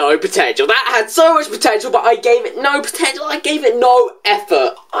had no potential. That had so much potential, but I gave it no potential. I gave it no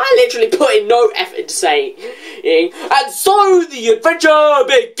effort. I literally put in no effort into saying, and so the adventure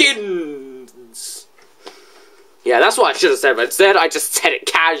begins. Yeah, that's what I should have said, but instead I just said it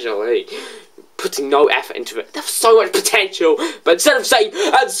casually, putting no effort into it. There was so much potential, but instead of saying,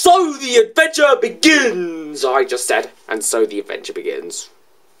 and so the adventure begins, I just said, and so the adventure begins.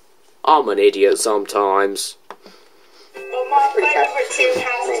 I'm an idiot sometimes. But my favourite tune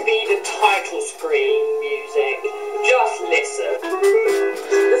has to be the title screen music. Just listen.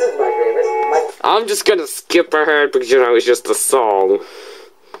 This is my favorite. I'm just gonna skip ahead because, you know, it's just a song.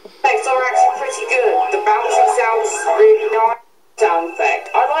 Effects are actually pretty good. The bouncing sounds really nice. Sound effect.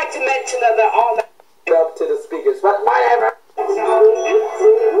 I'd like to mention that there are... Up to the speakers, but whatever.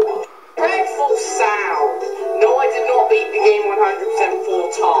 Dreadful sound. No, I did not beat the game 100% 4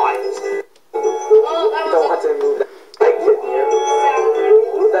 times. Oh, that was... Don't want to move that. I get you.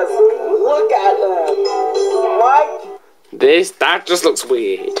 Look at them. Right? That just looks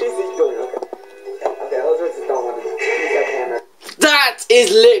weird. Okay, those just don't want to use that camera. That is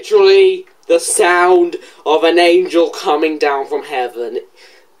literally the sound of an angel coming down from heaven.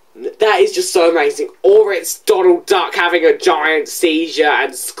 That is just so amazing. Or it's Donald Duck having a giant seizure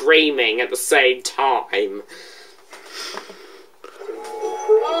and screaming at the same time.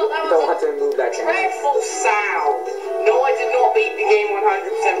 Oh, that was don't want to move that camera. Dreadful sound. No, I did not beat the game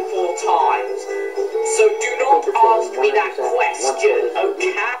 100% 4 times. So do not ask me that question,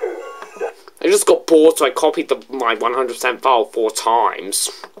 okay? I just got bored, so I copied my 100% file 4 times.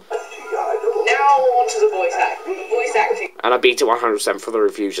 Now on to the voice acting. And I beat it 100% for the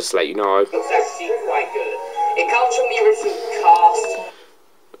review, just to let you know. It's actually quite good. It comes from the original cast.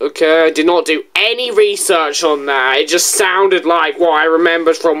 Okay, I did not do any research on that. It just sounded like what I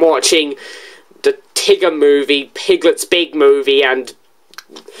remembered from watching the Tigger movie, Piglet's Big movie, and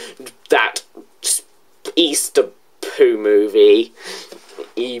that Easter Pooh movie.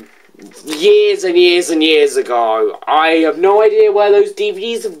 Years and years and years ago. I have no idea where those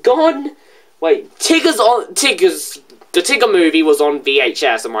DVDs have gone. Wait, the Tigger movie was on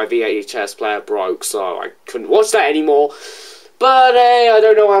VHS, and my VHS player broke, so I couldn't watch that anymore. But hey, I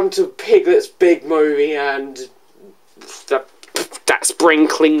don't know what happened to Piglet's Big movie and that spring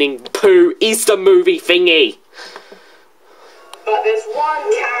cleaning poo Easter movie thingy. But there's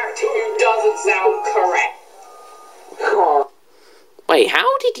one character who doesn't sound correct. Oh. Wait,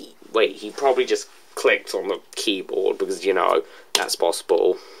 how did he... Wait, he probably just clicked on the keyboard because, you know, that's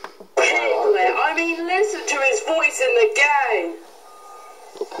possible. Hey, Piglet. I mean, listen to his voice in the game.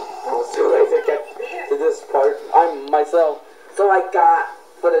 As soon as I get to this part, I'm myself. So I got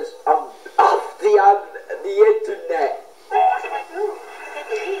footage of the internet. What do I do? The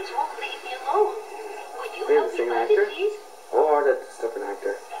kids won't leave me alone. Would you help me find it, please? Or that's a different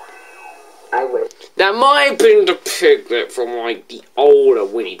actor. I wish. That might have been the Piglet from, like, the older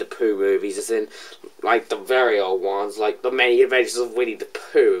Winnie the Pooh movies, as in, like, the very old ones, like, the Many Adventures of Winnie the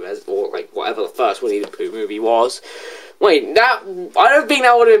Pooh, or, like, whatever the first Winnie the Pooh movie was. Wait, I don't think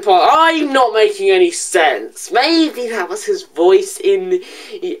that would have been part. I'm not making any sense. Maybe that was his voice in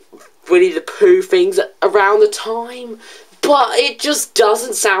Winnie the Pooh things around the time, but it just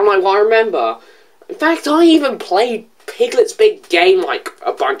doesn't sound like what I remember. In fact, I even played Piglet's Big Game like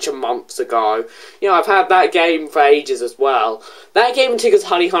a bunch of months ago. You know, I've had that game for ages as well. That game and Tigger's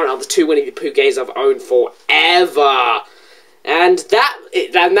Honey Hunt are the two Winnie the Pooh games I've owned forever. And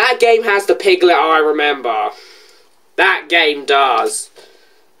that game has the Piglet I remember. That game does.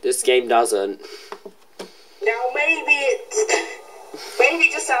 This game doesn't. Now maybe it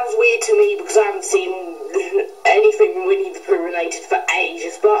just sounds weird to me because I haven't seen anything Winnie the Pooh related for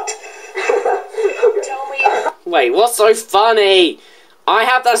ages, but tell me. Wait, what's so funny? I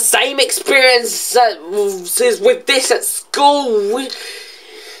have the same experiences with this at school.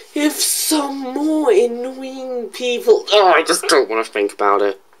 If some more annoying people... Oh, I just don't want to think about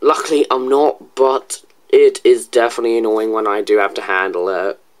it. Luckily, I'm not, but it is definitely annoying when I do have to handle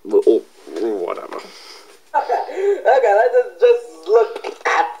it. Or whatever. Okay, let's just look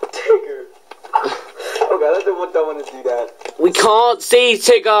at Tigger. Okay, I don't want to do that. We can't see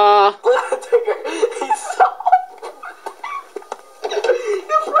Tigger! Tigger, he's so...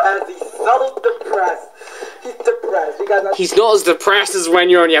 depressed, he's so depressed. He's depressed. He's not as depressed as when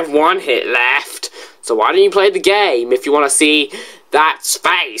you only have one hit left. So why don't you play the game if you want to see that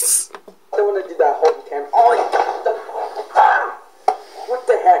space? I don't want to do that whole camera. What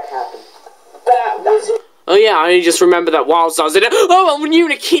the heck happened? That was it. Oh yeah, I just remember that whilst I was in it. Oh, I'm new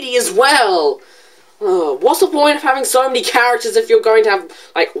to Kitty as well! Oh, what's the point of having so many characters if you're going to have,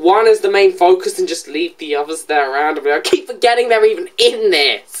 like, one as the main focus and just leave the others there around? I keep forgetting they're even in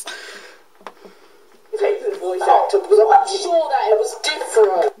this! Take the voice actor because I'm sure that it was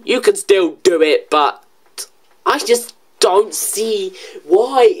different. You can still do it, but I just don't see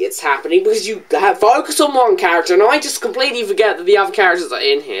why it's happening because you focus on one character and I just completely forget that the other characters are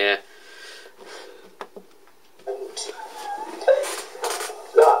in here.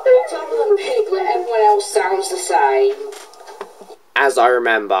 Other than Piglet, everyone else sounds the same. As I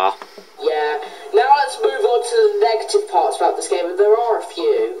remember. Yeah. Now let's move on to the negative parts about this game, and there are a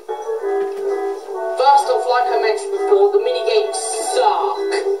few. First off, like I mentioned before, the minigames suck.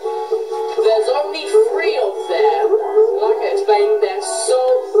 There's only 3 of them. Like I explained, they're so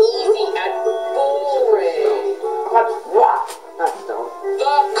easy and boring. What? That's dumb.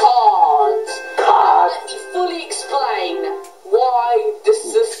 The cards. Let me fully explain why the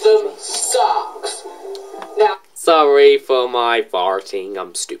system sucks. Now, Sorry for my farting,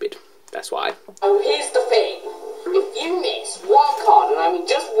 I'm stupid. That's why. here's the thing. If you miss one card, and I mean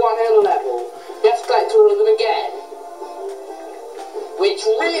just one in a level, you have to collect all of them again. Which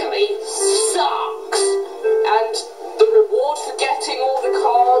really sucks. And the reward for getting all the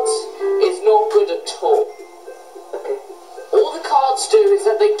cards is not good at all. All the cards do is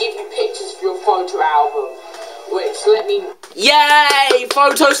that they give you pictures for your photo album. Which, let me... Yay!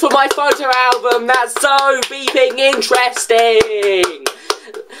 Photos for my photo album! That's so beeping interesting!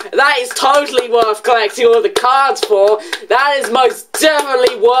 That is totally worth collecting all the cards for! That is most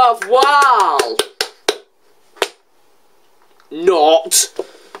definitely worthwhile! Not.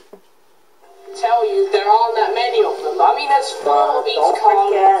 Tell you, there aren't that many of them. I mean, there's 4 of each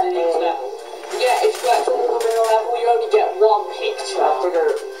card in each level. Yeah, if you collect all of them in a level, you only get 1 picture.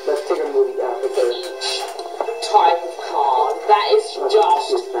 Let's take a movie For picture. each type of card. That is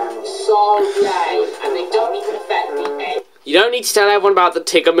just so lame, and they don't even affect the end. You don't need to tell everyone about the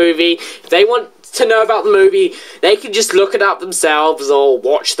Tigger movie. If they want to know about the movie, they can just look it up themselves or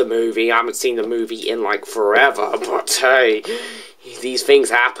watch the movie. I haven't seen the movie in, like, forever, but hey, these things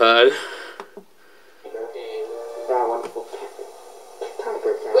happen. That wonderful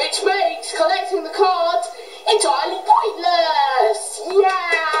Tiger cat. Which makes collecting the cards entirely pointless!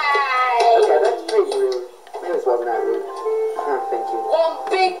 Yay! Okay, that's pretty rude. Maybe this wasn't that rude. Thank you. One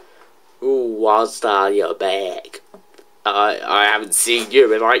big Ooh, what's that your bag? I haven't seen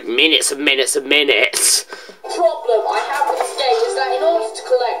you in like minutes and minutes and minutes. problem I have with this game is that in order to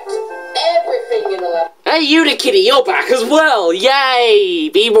collect everything in the level... Hey, Unikitty, you're back as well! Yay!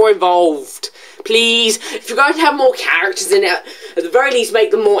 Be more involved. Please, if you're going to have more characters in it, at the very least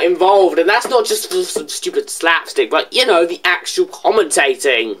make them more involved, and that's not just for some stupid slapstick, but, you know, the actual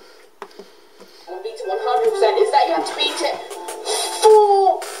commentating. Beat it 100% is that you have to beat it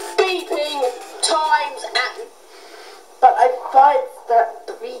 4 beeping times at... But I fight that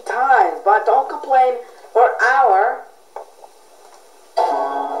 3 times, but don't complain for an hour.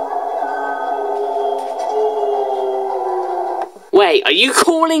 Wait, are you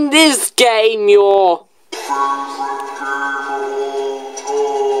calling this game your...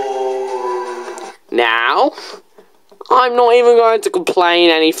 Now, I'm not even going to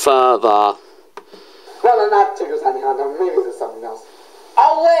complain any further. No, not Tigger's Honey Hunt. Maybe there's something else.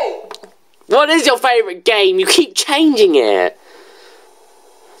 Oh, wait! What is your favourite game? You keep changing it.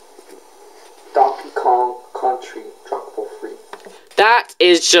 Donkey Kong Country Tropical Free. That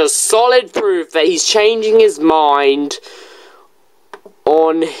is just solid proof that he's changing his mind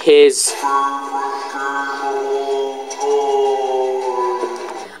on his...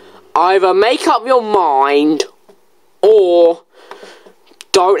 Either make up your mind or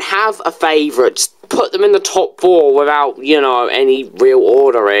don't have a favourite. Just put them in the top 4 without, you know, any real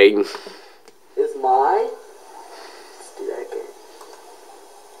ordering. Is mine? Let's do that game.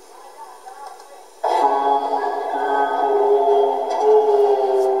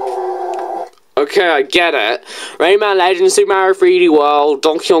 Okay, I get it. Rayman Legends, Super Mario 3D World,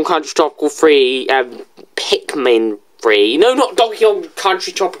 Donkey Kong Country Tropical Free, and Pikmin Free. No, not Donkey Kong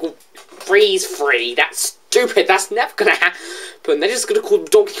Country Tropical Freeze Free. That's stupid. That's never gonna happen. They're just gonna call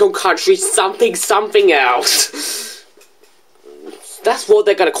Donkey Kong Country something else. That's what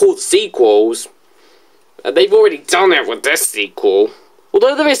they're gonna call the sequels. They've already done it with this sequel.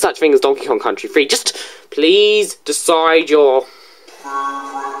 Although there is such thing as Donkey Kong Country Free. Just please decide your...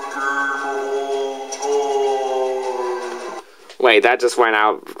 Wait, that just went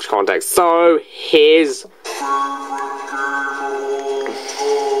out of context. So, his...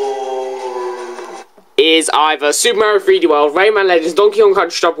 is either Super Mario 3D World, Rayman Legends, Donkey Kong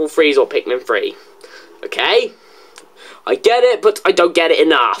Country Tropical Freeze, or Pikmin 3. Okay? I get it, but I don't get it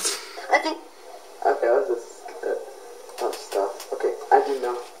enough. I think... Okay, let's just skip that stuff. Okay, I do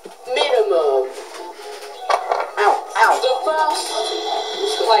know. Minimum. Ow, ow. The first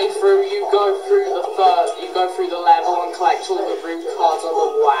playthrough, you go through the level and collect all the root cards on the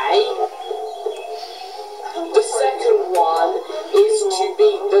way. The second one is to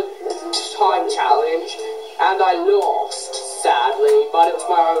beat the time challenge, and I lost, sadly, but it was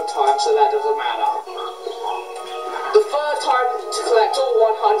my own time, so that doesn't matter. The third time to collect all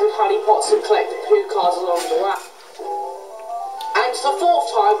 100 honey pots and collect the poo cards along the way. And the fourth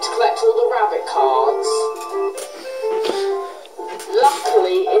time to collect all the rabbit cards.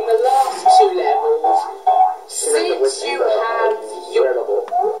 Luckily, in the last 2 levels, since you have your...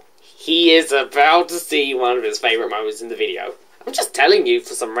 He is about to see one of his favourite moments in the video. I'm just telling you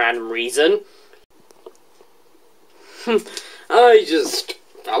for some random reason. I just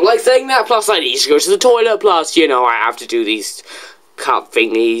felt like saying that, plus I need to go to the toilet, plus, you know, I have to do these cup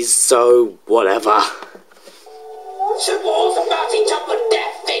thingies, so whatever. So what's about each other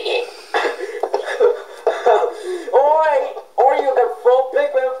death thingy? Or you can throw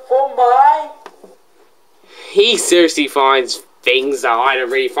Pikmin for mine? He seriously finds things that I don't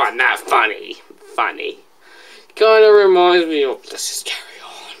really find that funny. Kinda reminds me of, let's just carry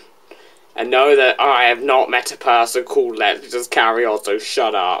on. And know that I have not met a person called let's just carry on, so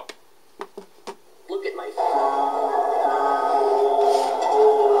shut up. Look at my...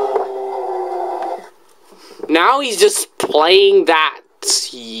 Now he's just playing that,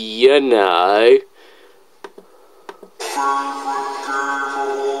 you know.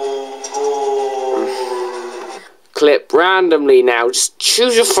 Clip randomly now. Just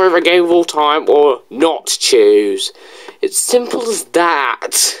choose your favourite game of all time or not choose. It's simple as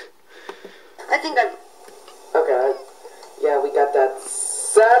that. I think I'm... Okay, yeah, we got that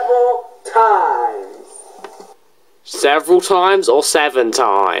several times. Several times or 7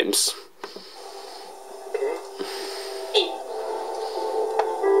 times?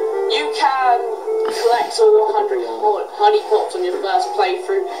 You can collect all 100 honey pots on your first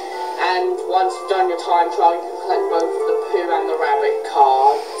playthrough, and once you've done your time trial, you can collect both the poo and the rabbit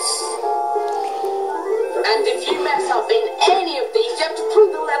cards. And if you mess up in any of these, you have to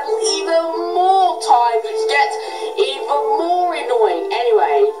play the level even more times, which gets even more annoying.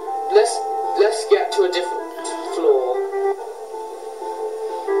 Anyway, let's get to a different floor.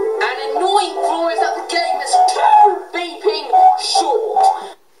 An annoying floor is that the game is too beeping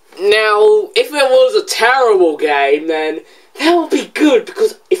short. Now, if it was a terrible game, then that would be good,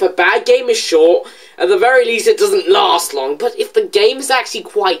 because if a bad game is short, At the very least, it doesn't last long, but if the game is actually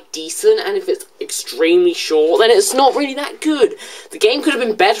quite decent, and if it's extremely short, then it's not really that good. The game could have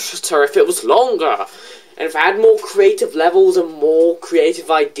been better if it was longer, and if it had more creative levels and more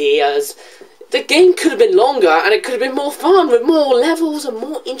creative ideas. The game could have been longer, and it could have been more fun, with more levels and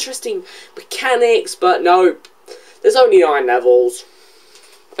more interesting mechanics, but no, there's only 9 levels.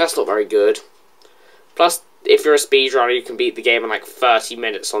 That's not very good. Plus, if you're a speedrunner, you can beat the game in like 30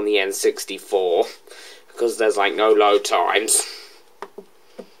 minutes on the N64, because there's like no load times.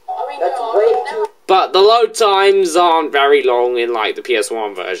 That's way too... But the load times aren't very long in like the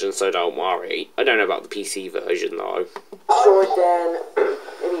PS1 version, so don't worry. I don't know about the PC version though. Short then,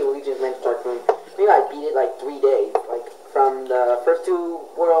 maybe we just meant to start doing... Maybe I beat it like 3 days, like from the first 2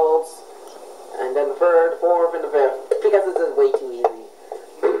 worlds, and then the 3rd, 4th, and the 5th, because it's just way too easy.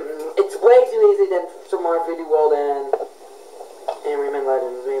 It's way too easy than Super Mario 3D World and Rayman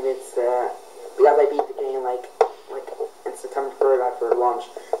Legends. Maybe it's because I beat the game like in September 3rd after launch.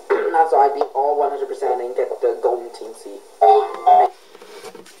 So I beat all 100% and get the golden team seat.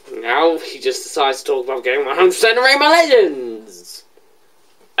 Now he just decides to talk about getting 100% of Rayman Legends.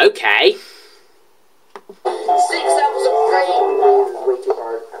 Okay. 6 levels of rain. It's way too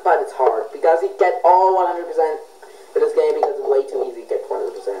hard, but it's hard because you get all 100% for this game because it's way too easy to get 100%.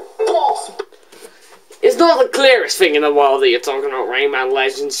 It's not the clearest thing in the world that you're talking about Rayman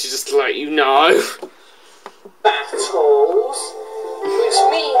Legends, just to let you know. Battles, which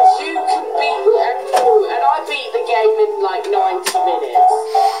means you can beat, and I beat the game in like 90 minutes,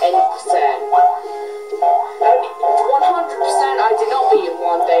 80%. And 100% I did not beat in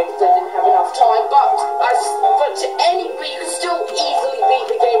one day because I didn't have enough time, but you can still easily beat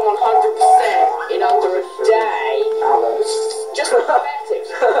the game 100% in under a day. Just effective.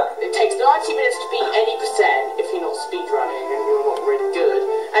 It takes 90 minutes to beat any percent if you're not speedrunning and you're not really good.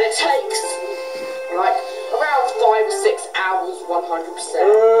 And it takes like around 5 or 6 hours 100%.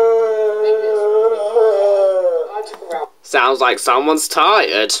 Maybe I took around Sounds like someone's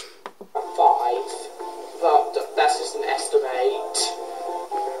tired. 5, but that's just an estimate.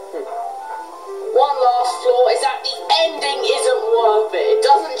 One last flaw is that the ending isn't worth it. It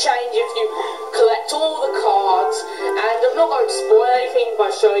doesn't change if you collect all the cards, and I'm not going to spoil anything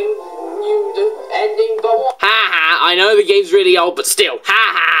by showing you the ending, but what I know the game's really old, but still,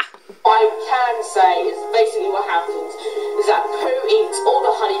 I can say is basically what happens is that Pooh eats all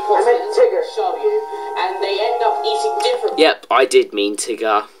the honey pots that Tigger show you, and they end up eating different. Yep, I did mean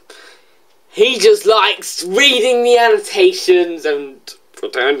Tigger. He just likes reading the annotations and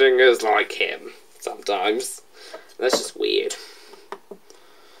pretending it's like him sometimes. That's just weird.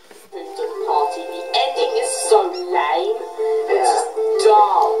 Party. The ending is so lame. It's just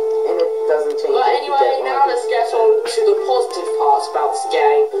dumb. And it doesn't change. But anyway, now let's get on to the positive parts about this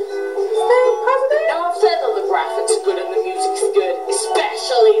game. Stay positive. Now I've said that the graphics are good and the music's good,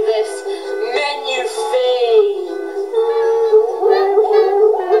 especially this menu theme.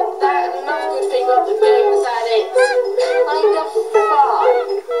 Another good thing about the game is that it's kind of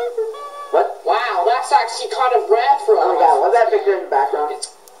fun. What? Wow, that's actually kind of rare for us. Oh my god, what's that picture in the background?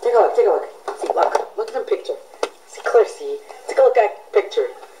 Take a look, take a look. See, look at the picture. See, clear, see. Take a look at the picture.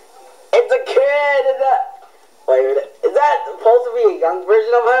 It's a kid, is that supposed to be a young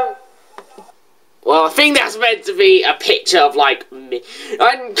version of him? Well, I think that's meant to be a picture of, like, me.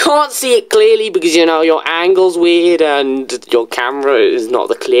 I can't see it clearly because, you know, your angle's weird and your camera is not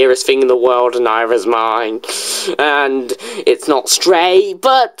the clearest thing in the world, and neither is mine. And it's not straight,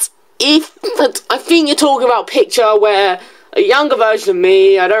 but I think you're talking about a picture where a younger version of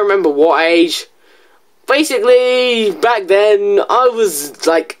me, I don't remember what age. Basically, back then, I was,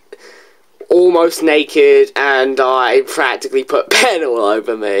 like, almost naked, and I practically put pen all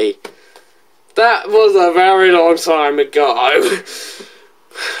over me. That was a very long time ago.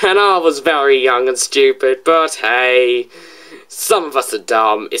 And I was very young and stupid, but hey, some of us are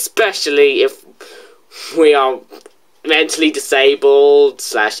dumb, especially if we are mentally disabled /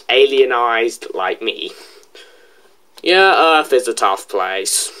 alienized like me. Yeah, Earth is a tough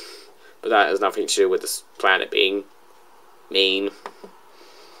place, but that has nothing to do with this planet being mean.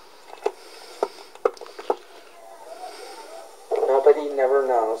 Nobody never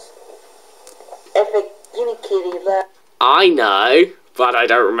knows. If a guinea kitty left. I know, but I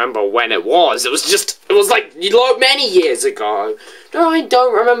don't remember when it was. It was like many years ago. No, I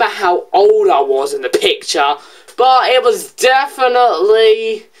don't remember how old I was in the picture, but it was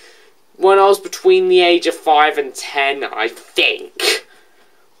definitely when I was between the age of 5 and 10, I think.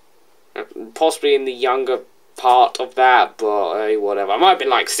 Possibly in the younger part of that, but hey, whatever. I might have been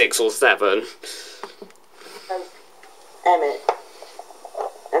like 6 or 7. Emmett.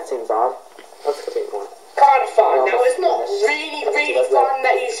 That seems odd. That's the big one. Kind of fun. Now, it's not really, really fun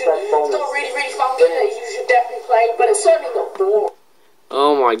that you should... It's not really, really fun game that you should definitely play, but it's certainly not boring.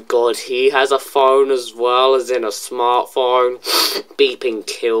 Oh my god, he has a phone as well as in a smartphone. Beeping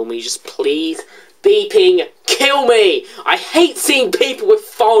kill me, just please. Beeping kill me! I hate seeing people with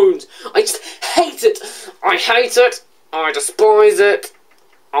phones. I just hate it. I hate it. I despise it.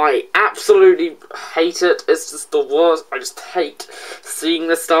 I absolutely hate it. It's just the worst. I just hate seeing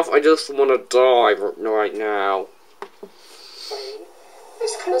this stuff. I just want to die right now.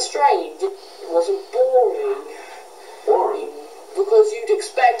 It's kind of strange. It wasn't boring. Boring? Because you'd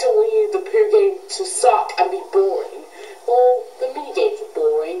expect only the poo game to suck and be boring. Well, the mini games were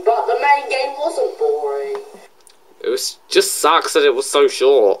boring, but the main game wasn't boring. It was just sucks that it was so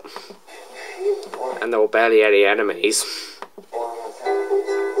short. And there were barely any enemies.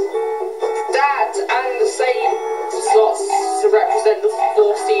 That and the same slots to represent the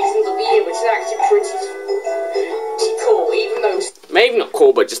 4 seasons of the year, which is actually pretty cool, even though... Maybe not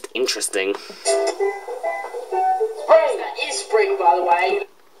cool, but just interesting. Spring! That is spring, by the way.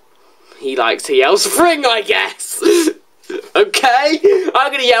 He likes to yell spring, I guess! Okay?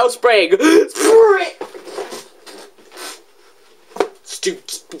 I'm gonna yell spring! Spring!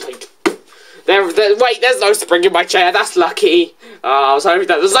 Stupid. Wait, there's no spring in my chair, that's lucky. I was hoping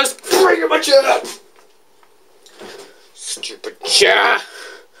that there's no spring in my chair! Stupid chair!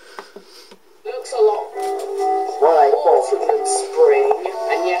 Looks a lot autumn than spring,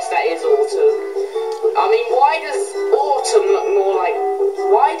 and yes, that is autumn. I mean, why does autumn look more like...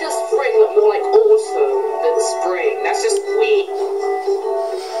 Why does spring look more like autumn than spring? That's just weird.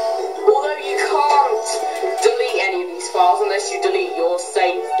 Although you can't delete any of these files unless you delete your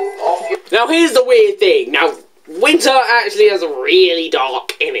save off your... Now here's the weird thing. Now, winter actually has a really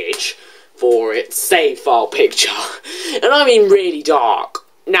dark image for its save file picture. And I mean really dark.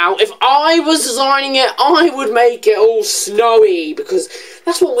 Now, if I was designing it, I would make it all snowy, because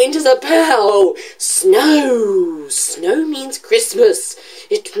that's what winter's about. Snow. Snow means Christmas.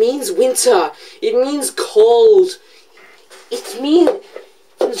 It means winter. It means cold. It means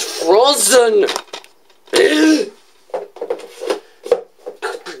frozen.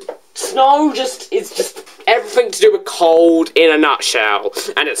 Snow is just everything to do with cold in a nutshell.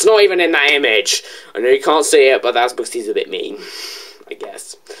 And it's not even in that image. I know you can't see it, but that's because he's a bit mean, I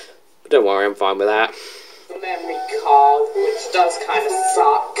guess. But don't worry, I'm fine with that. Memory card, which does kind of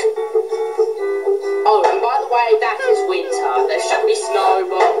suck. Oh, and by the way, that is winter. There should be snow,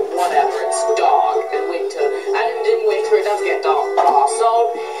 but whatever, it's dark in winter. And in winter it does get dark,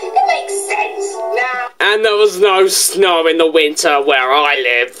 so it makes sense. Now... And there was no snow in the winter where I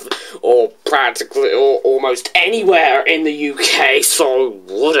live, or practically, or almost anywhere in the UK, so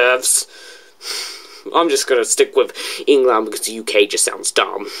whatevs. I'm just gonna stick with England because the UK just sounds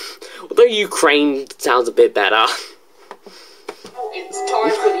dumb. Although Ukraine sounds a bit better. It's time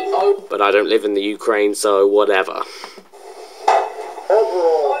for the But I don't live in the Ukraine, so whatever.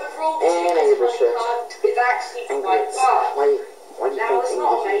 Overall, and English is actually quite bad. Why do you Now, think it's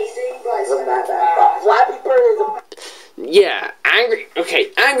not English amazing, but it's isn't that bad. bad? Flappy Bird is a... Yeah, Angry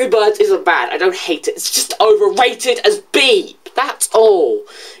Birds isn't bad. I don't hate it. It's just overrated as B. That's all.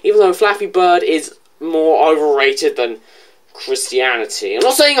 Even though Flappy Bird is more overrated than Christianity. I'm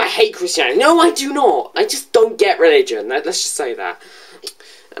not saying I hate Christianity. No, I do not. I just don't get religion. Let's just say that.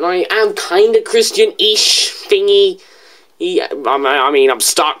 And I am kind of Christian-ish thingy. I mean, I'm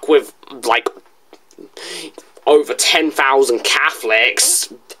stuck with, like, over 10,000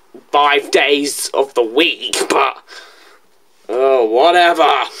 Catholics 5 days of the week, but... oh,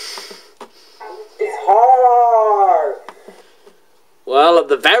 whatever. It's hard! Well, at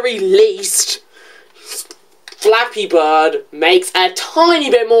the very least... Flappy Bird makes a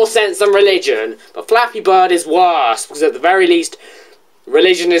tiny bit more sense than religion, but Flappy Bird is worse, because at the very least,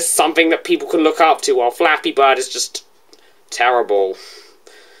 religion is something that people can look up to, while Flappy Bird is just terrible,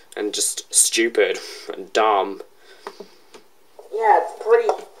 and just stupid, and dumb. Yeah, it's pretty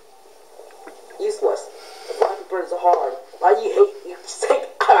useless. The Flappy Bird is hard. Why do you hate... you think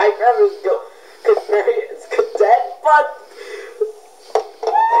I'd rather go... it's dead, but...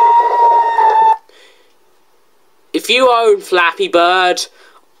 If you own Flappy Bird,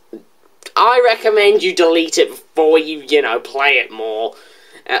 I recommend you delete it before you, play it more.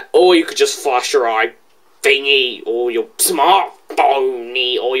 Or you could just flush your thingy, or your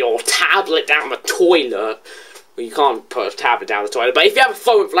smartphone, or your tablet down the toilet. Well, you can't put a tablet down the toilet, but if you have a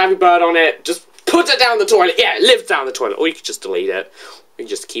phone with Flappy Bird on it, just put it down the toilet. Yeah, it lives down the toilet. Or you could just delete it. Or you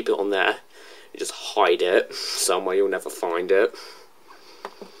just keep it on there. You just hide it somewhere you'll never find it.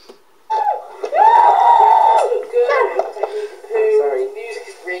 Sorry. Music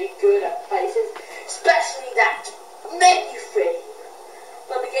is really good at places.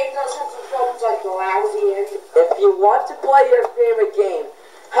 play your favorite game.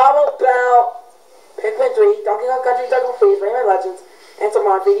 How about Pikmin 3, Donkey Kong Country, Donkey Kong Freeze, Rayman Legends, and some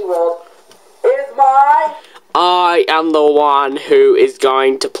more 3D World? Is my... I am the one who is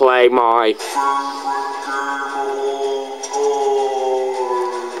going to play my...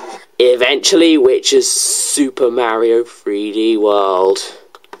 eventually, which is Super Mario 3D World.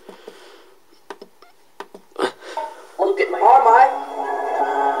 Look at my...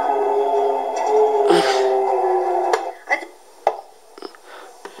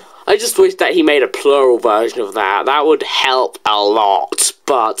 I just wish that he made a plural version of that. That would help a lot.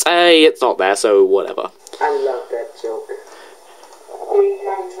 But, hey, it's not there, so whatever. I love that joke.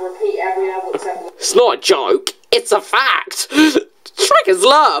 It's not a joke. It's a fact. Shrek is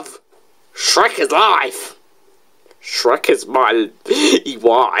love. Shrek is life. Shrek is my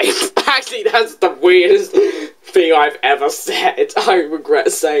wife. Actually, that's the weirdest thing I've ever said. I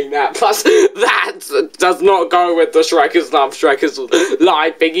regret saying that. Plus, that does not go with the Shrek is love, Shrek is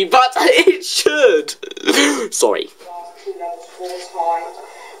life thingy, but it should. Sorry. Last 2 levels 4 times.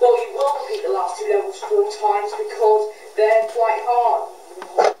 Well, you will repeat the last 2 levels 4 times because they're quite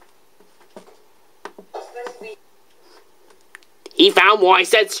hard. He found why I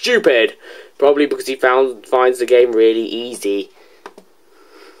said stupid. Probably because he finds the game really easy.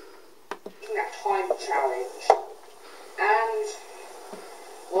 That time challenge. And,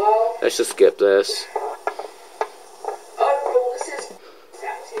 well... Let's just skip this. Overall, this is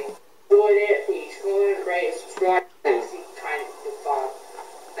acting. Enjoyed it, please comment, rate, and subscribe. It's kind of fun.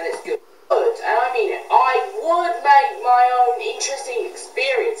 And it's good. And I mean it. I would make my own interesting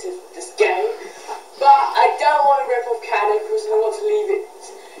experiences with this game. But I don't want to rip off Caddicarus, and I want to leave it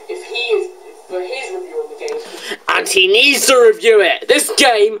if he is for his review of the game. And he needs to review it. This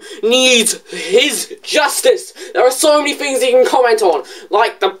game needs his justice. There are so many things he can comment on,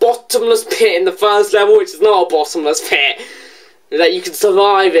 like the bottomless pit in the first level, which is not a bottomless pit, that you can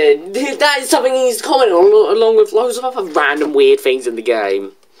survive in. That is something he needs to comment on, along with loads of other random weird things in the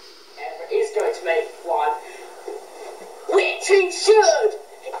game. Is going to make one, which he should.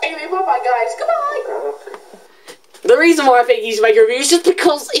 Anyway, bye-bye, guys. Goodbye. The reason why I think he should make a review is just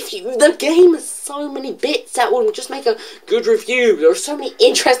because the game has so many bits that will just make a good review. There are so many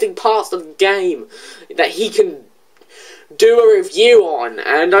interesting parts of the game that he can do a review on,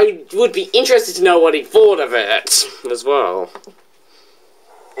 and I would be interested to know what he thought of it as well.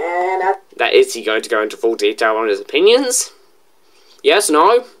 And that is he going to go into full detail on his opinions? Yes,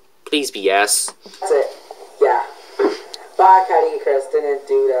 no? Please be yes. That's it. Yeah. Bye, Caddicarus didn't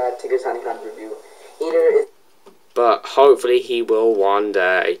do the Tigger's Honey Hunt review. Either is... But hopefully he will one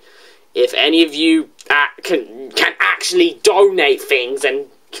day. If any of you can actually donate things, and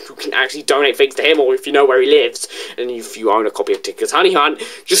you can actually donate things to him, or if you know where he lives, and if you own a copy of Tigger's Honey Hunt,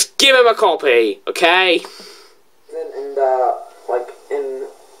 just give him a copy, okay? And like,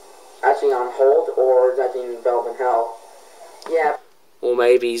 actually on hold, or is that in Velvet in Hell? Yeah. Or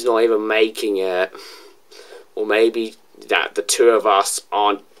maybe he's not even making it. Or maybe that the two of us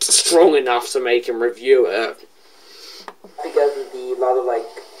aren't strong enough to make him review it. Because of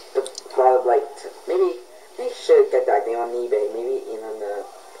maybe you should get that game on eBay, maybe in a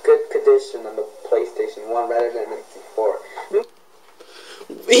good condition on the PlayStation 1 rather than the 4.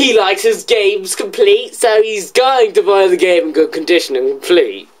 He likes his games complete, so he's going to buy the game in good condition and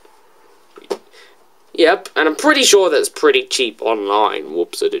complete. Yep, and I'm pretty sure that's pretty cheap online.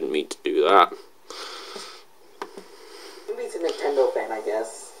 Whoops, I didn't mean to do that. Maybe he's a Nintendo fan, I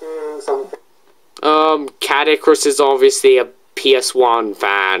guess. Something. Caddicarus is obviously a PS1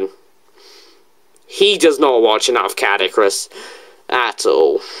 fan. He does not watch enough Caddicarus at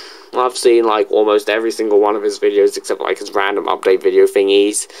all. I've seen, like, almost every single one of his videos, except, like, his random update video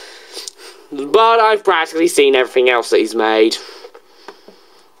thingies. But I've practically seen everything else that he's made.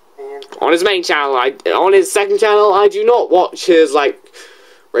 On his main channel, on his second channel, I do not watch his, like,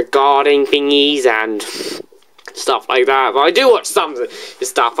 regarding thingies and stuff like that. But I do watch some of his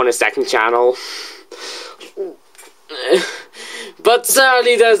stuff on his second channel. But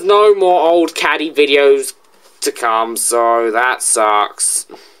sadly, there's no more old Caddy videos to come, so that sucks.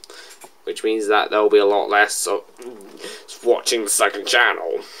 Which means that there'll be a lot less watching the second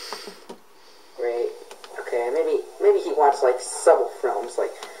channel. Great. Okay, maybe he watched, like, several films,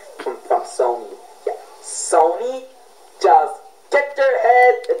 like, from Sony. Yeah, Sony, just get your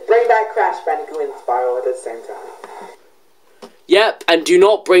head and bring back Crash Bandicoot and Spyro at the same time. Yep, and do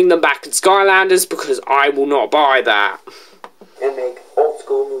not bring them back in Skylanders, because I will not buy that. And make old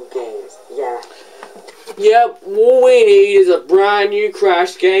school new games. Yeah. Yep, all we need is a brand new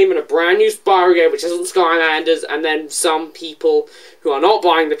Crash game and a brand new Spyro game, which isn't Skylanders, and then some people who are not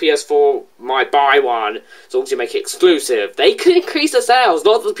buying the PS4 might buy one, so to make it exclusive. They could increase the sales.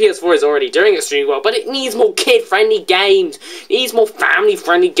 Not that the PS4 is already doing extremely well, but it needs more kid-friendly games. It needs more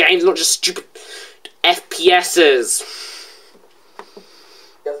family-friendly games, not just stupid FPSs.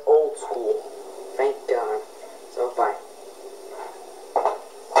 That's old school. Thank God. So, bye.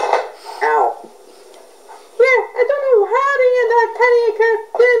 Ow. Yeah, I don't know how the Caddicarus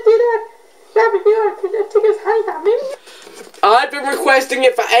didn't do that review on Tigger's Honeycomb. Maybe. I've been requesting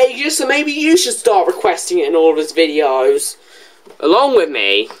it for ages, so maybe you should start requesting it in all of his videos. Along with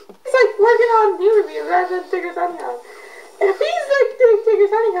me. It's like working on new reviews rather than Tigger's Honeycomb. If he's like doing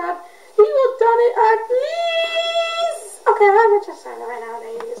Tigger's Honeycomb, he will have done it at least. Okay, I'm not just saying it right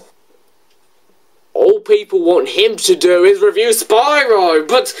nowadays. All people want him to do is review Spyro,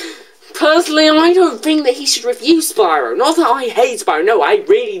 but personally, I don't think that he should review Spyro. Not that I hate Spyro, no, I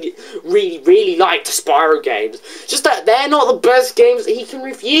really like the Spyro games. Just that they're not the best games that he can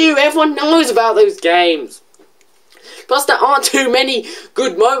review. Everyone knows about those games. Plus, there aren't too many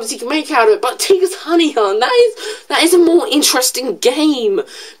good moments he can make out of it. But Tigger's Honey Hunt, that is a more interesting game.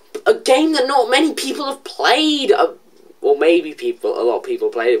 A game that not many people have played. Well, maybe a lot of people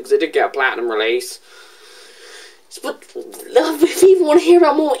played it because it did get a platinum release. But if people want to hear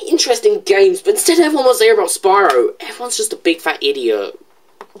about more interesting games, but instead everyone wants to hear about Spyro, everyone's just a big fat idiot.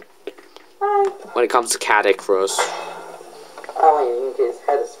 Bye. When it comes to Caddicarus. Oh, wait, his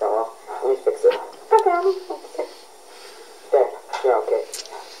head is fell off. Let me fix it. Okay, let me fix it. There, you're okay.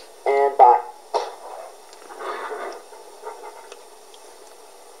 And bye.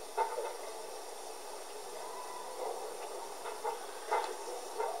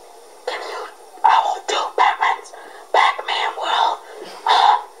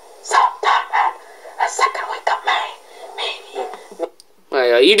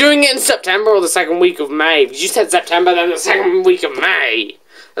 Are you doing it in September or the second week of May? Because you said September, then the second week of May.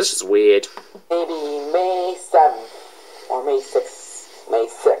 That's just weird. Maybe May 7th or May 6th. May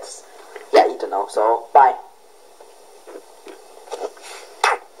 6th. Yeah, you don't know, so bye.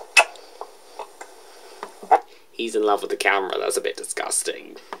 He's in love with the camera. That's a bit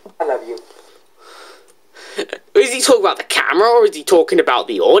disgusting. I love you. Is he talking about the camera, or is he talking about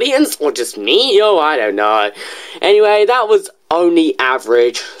the audience, or just me? Oh, I don't know. Anyway, that was only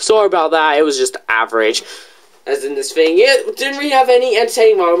average. Sorry about that, it was just average. As in this thing, it didn't really have any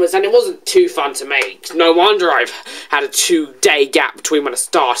entertaining moments, and it wasn't too fun to make. No wonder I've had a 2-day gap between when I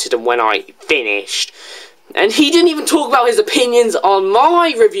started and when I finished. And he didn't even talk about his opinions on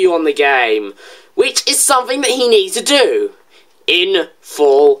my review on the game, which is something that he needs to do in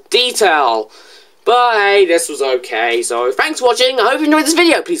full detail. But hey, this was okay, so thanks for watching. I hope you enjoyed this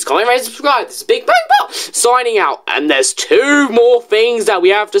video. Please comment, rate, and subscribe. This is Big Bang Bot signing out. And there's 2 more things that we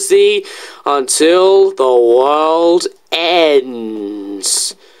have to see until the world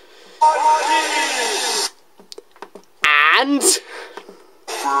ends. And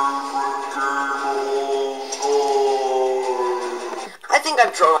I think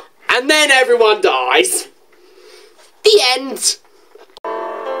I'm drunk. and then everyone dies. The end.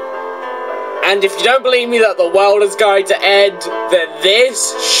 And if you don't believe me that the world is going to end, then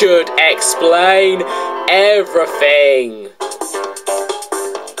this should explain everything.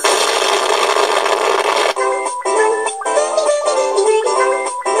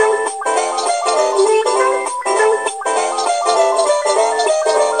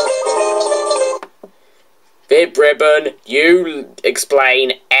 Bib Ribbon, you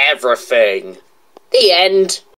explain everything. The end.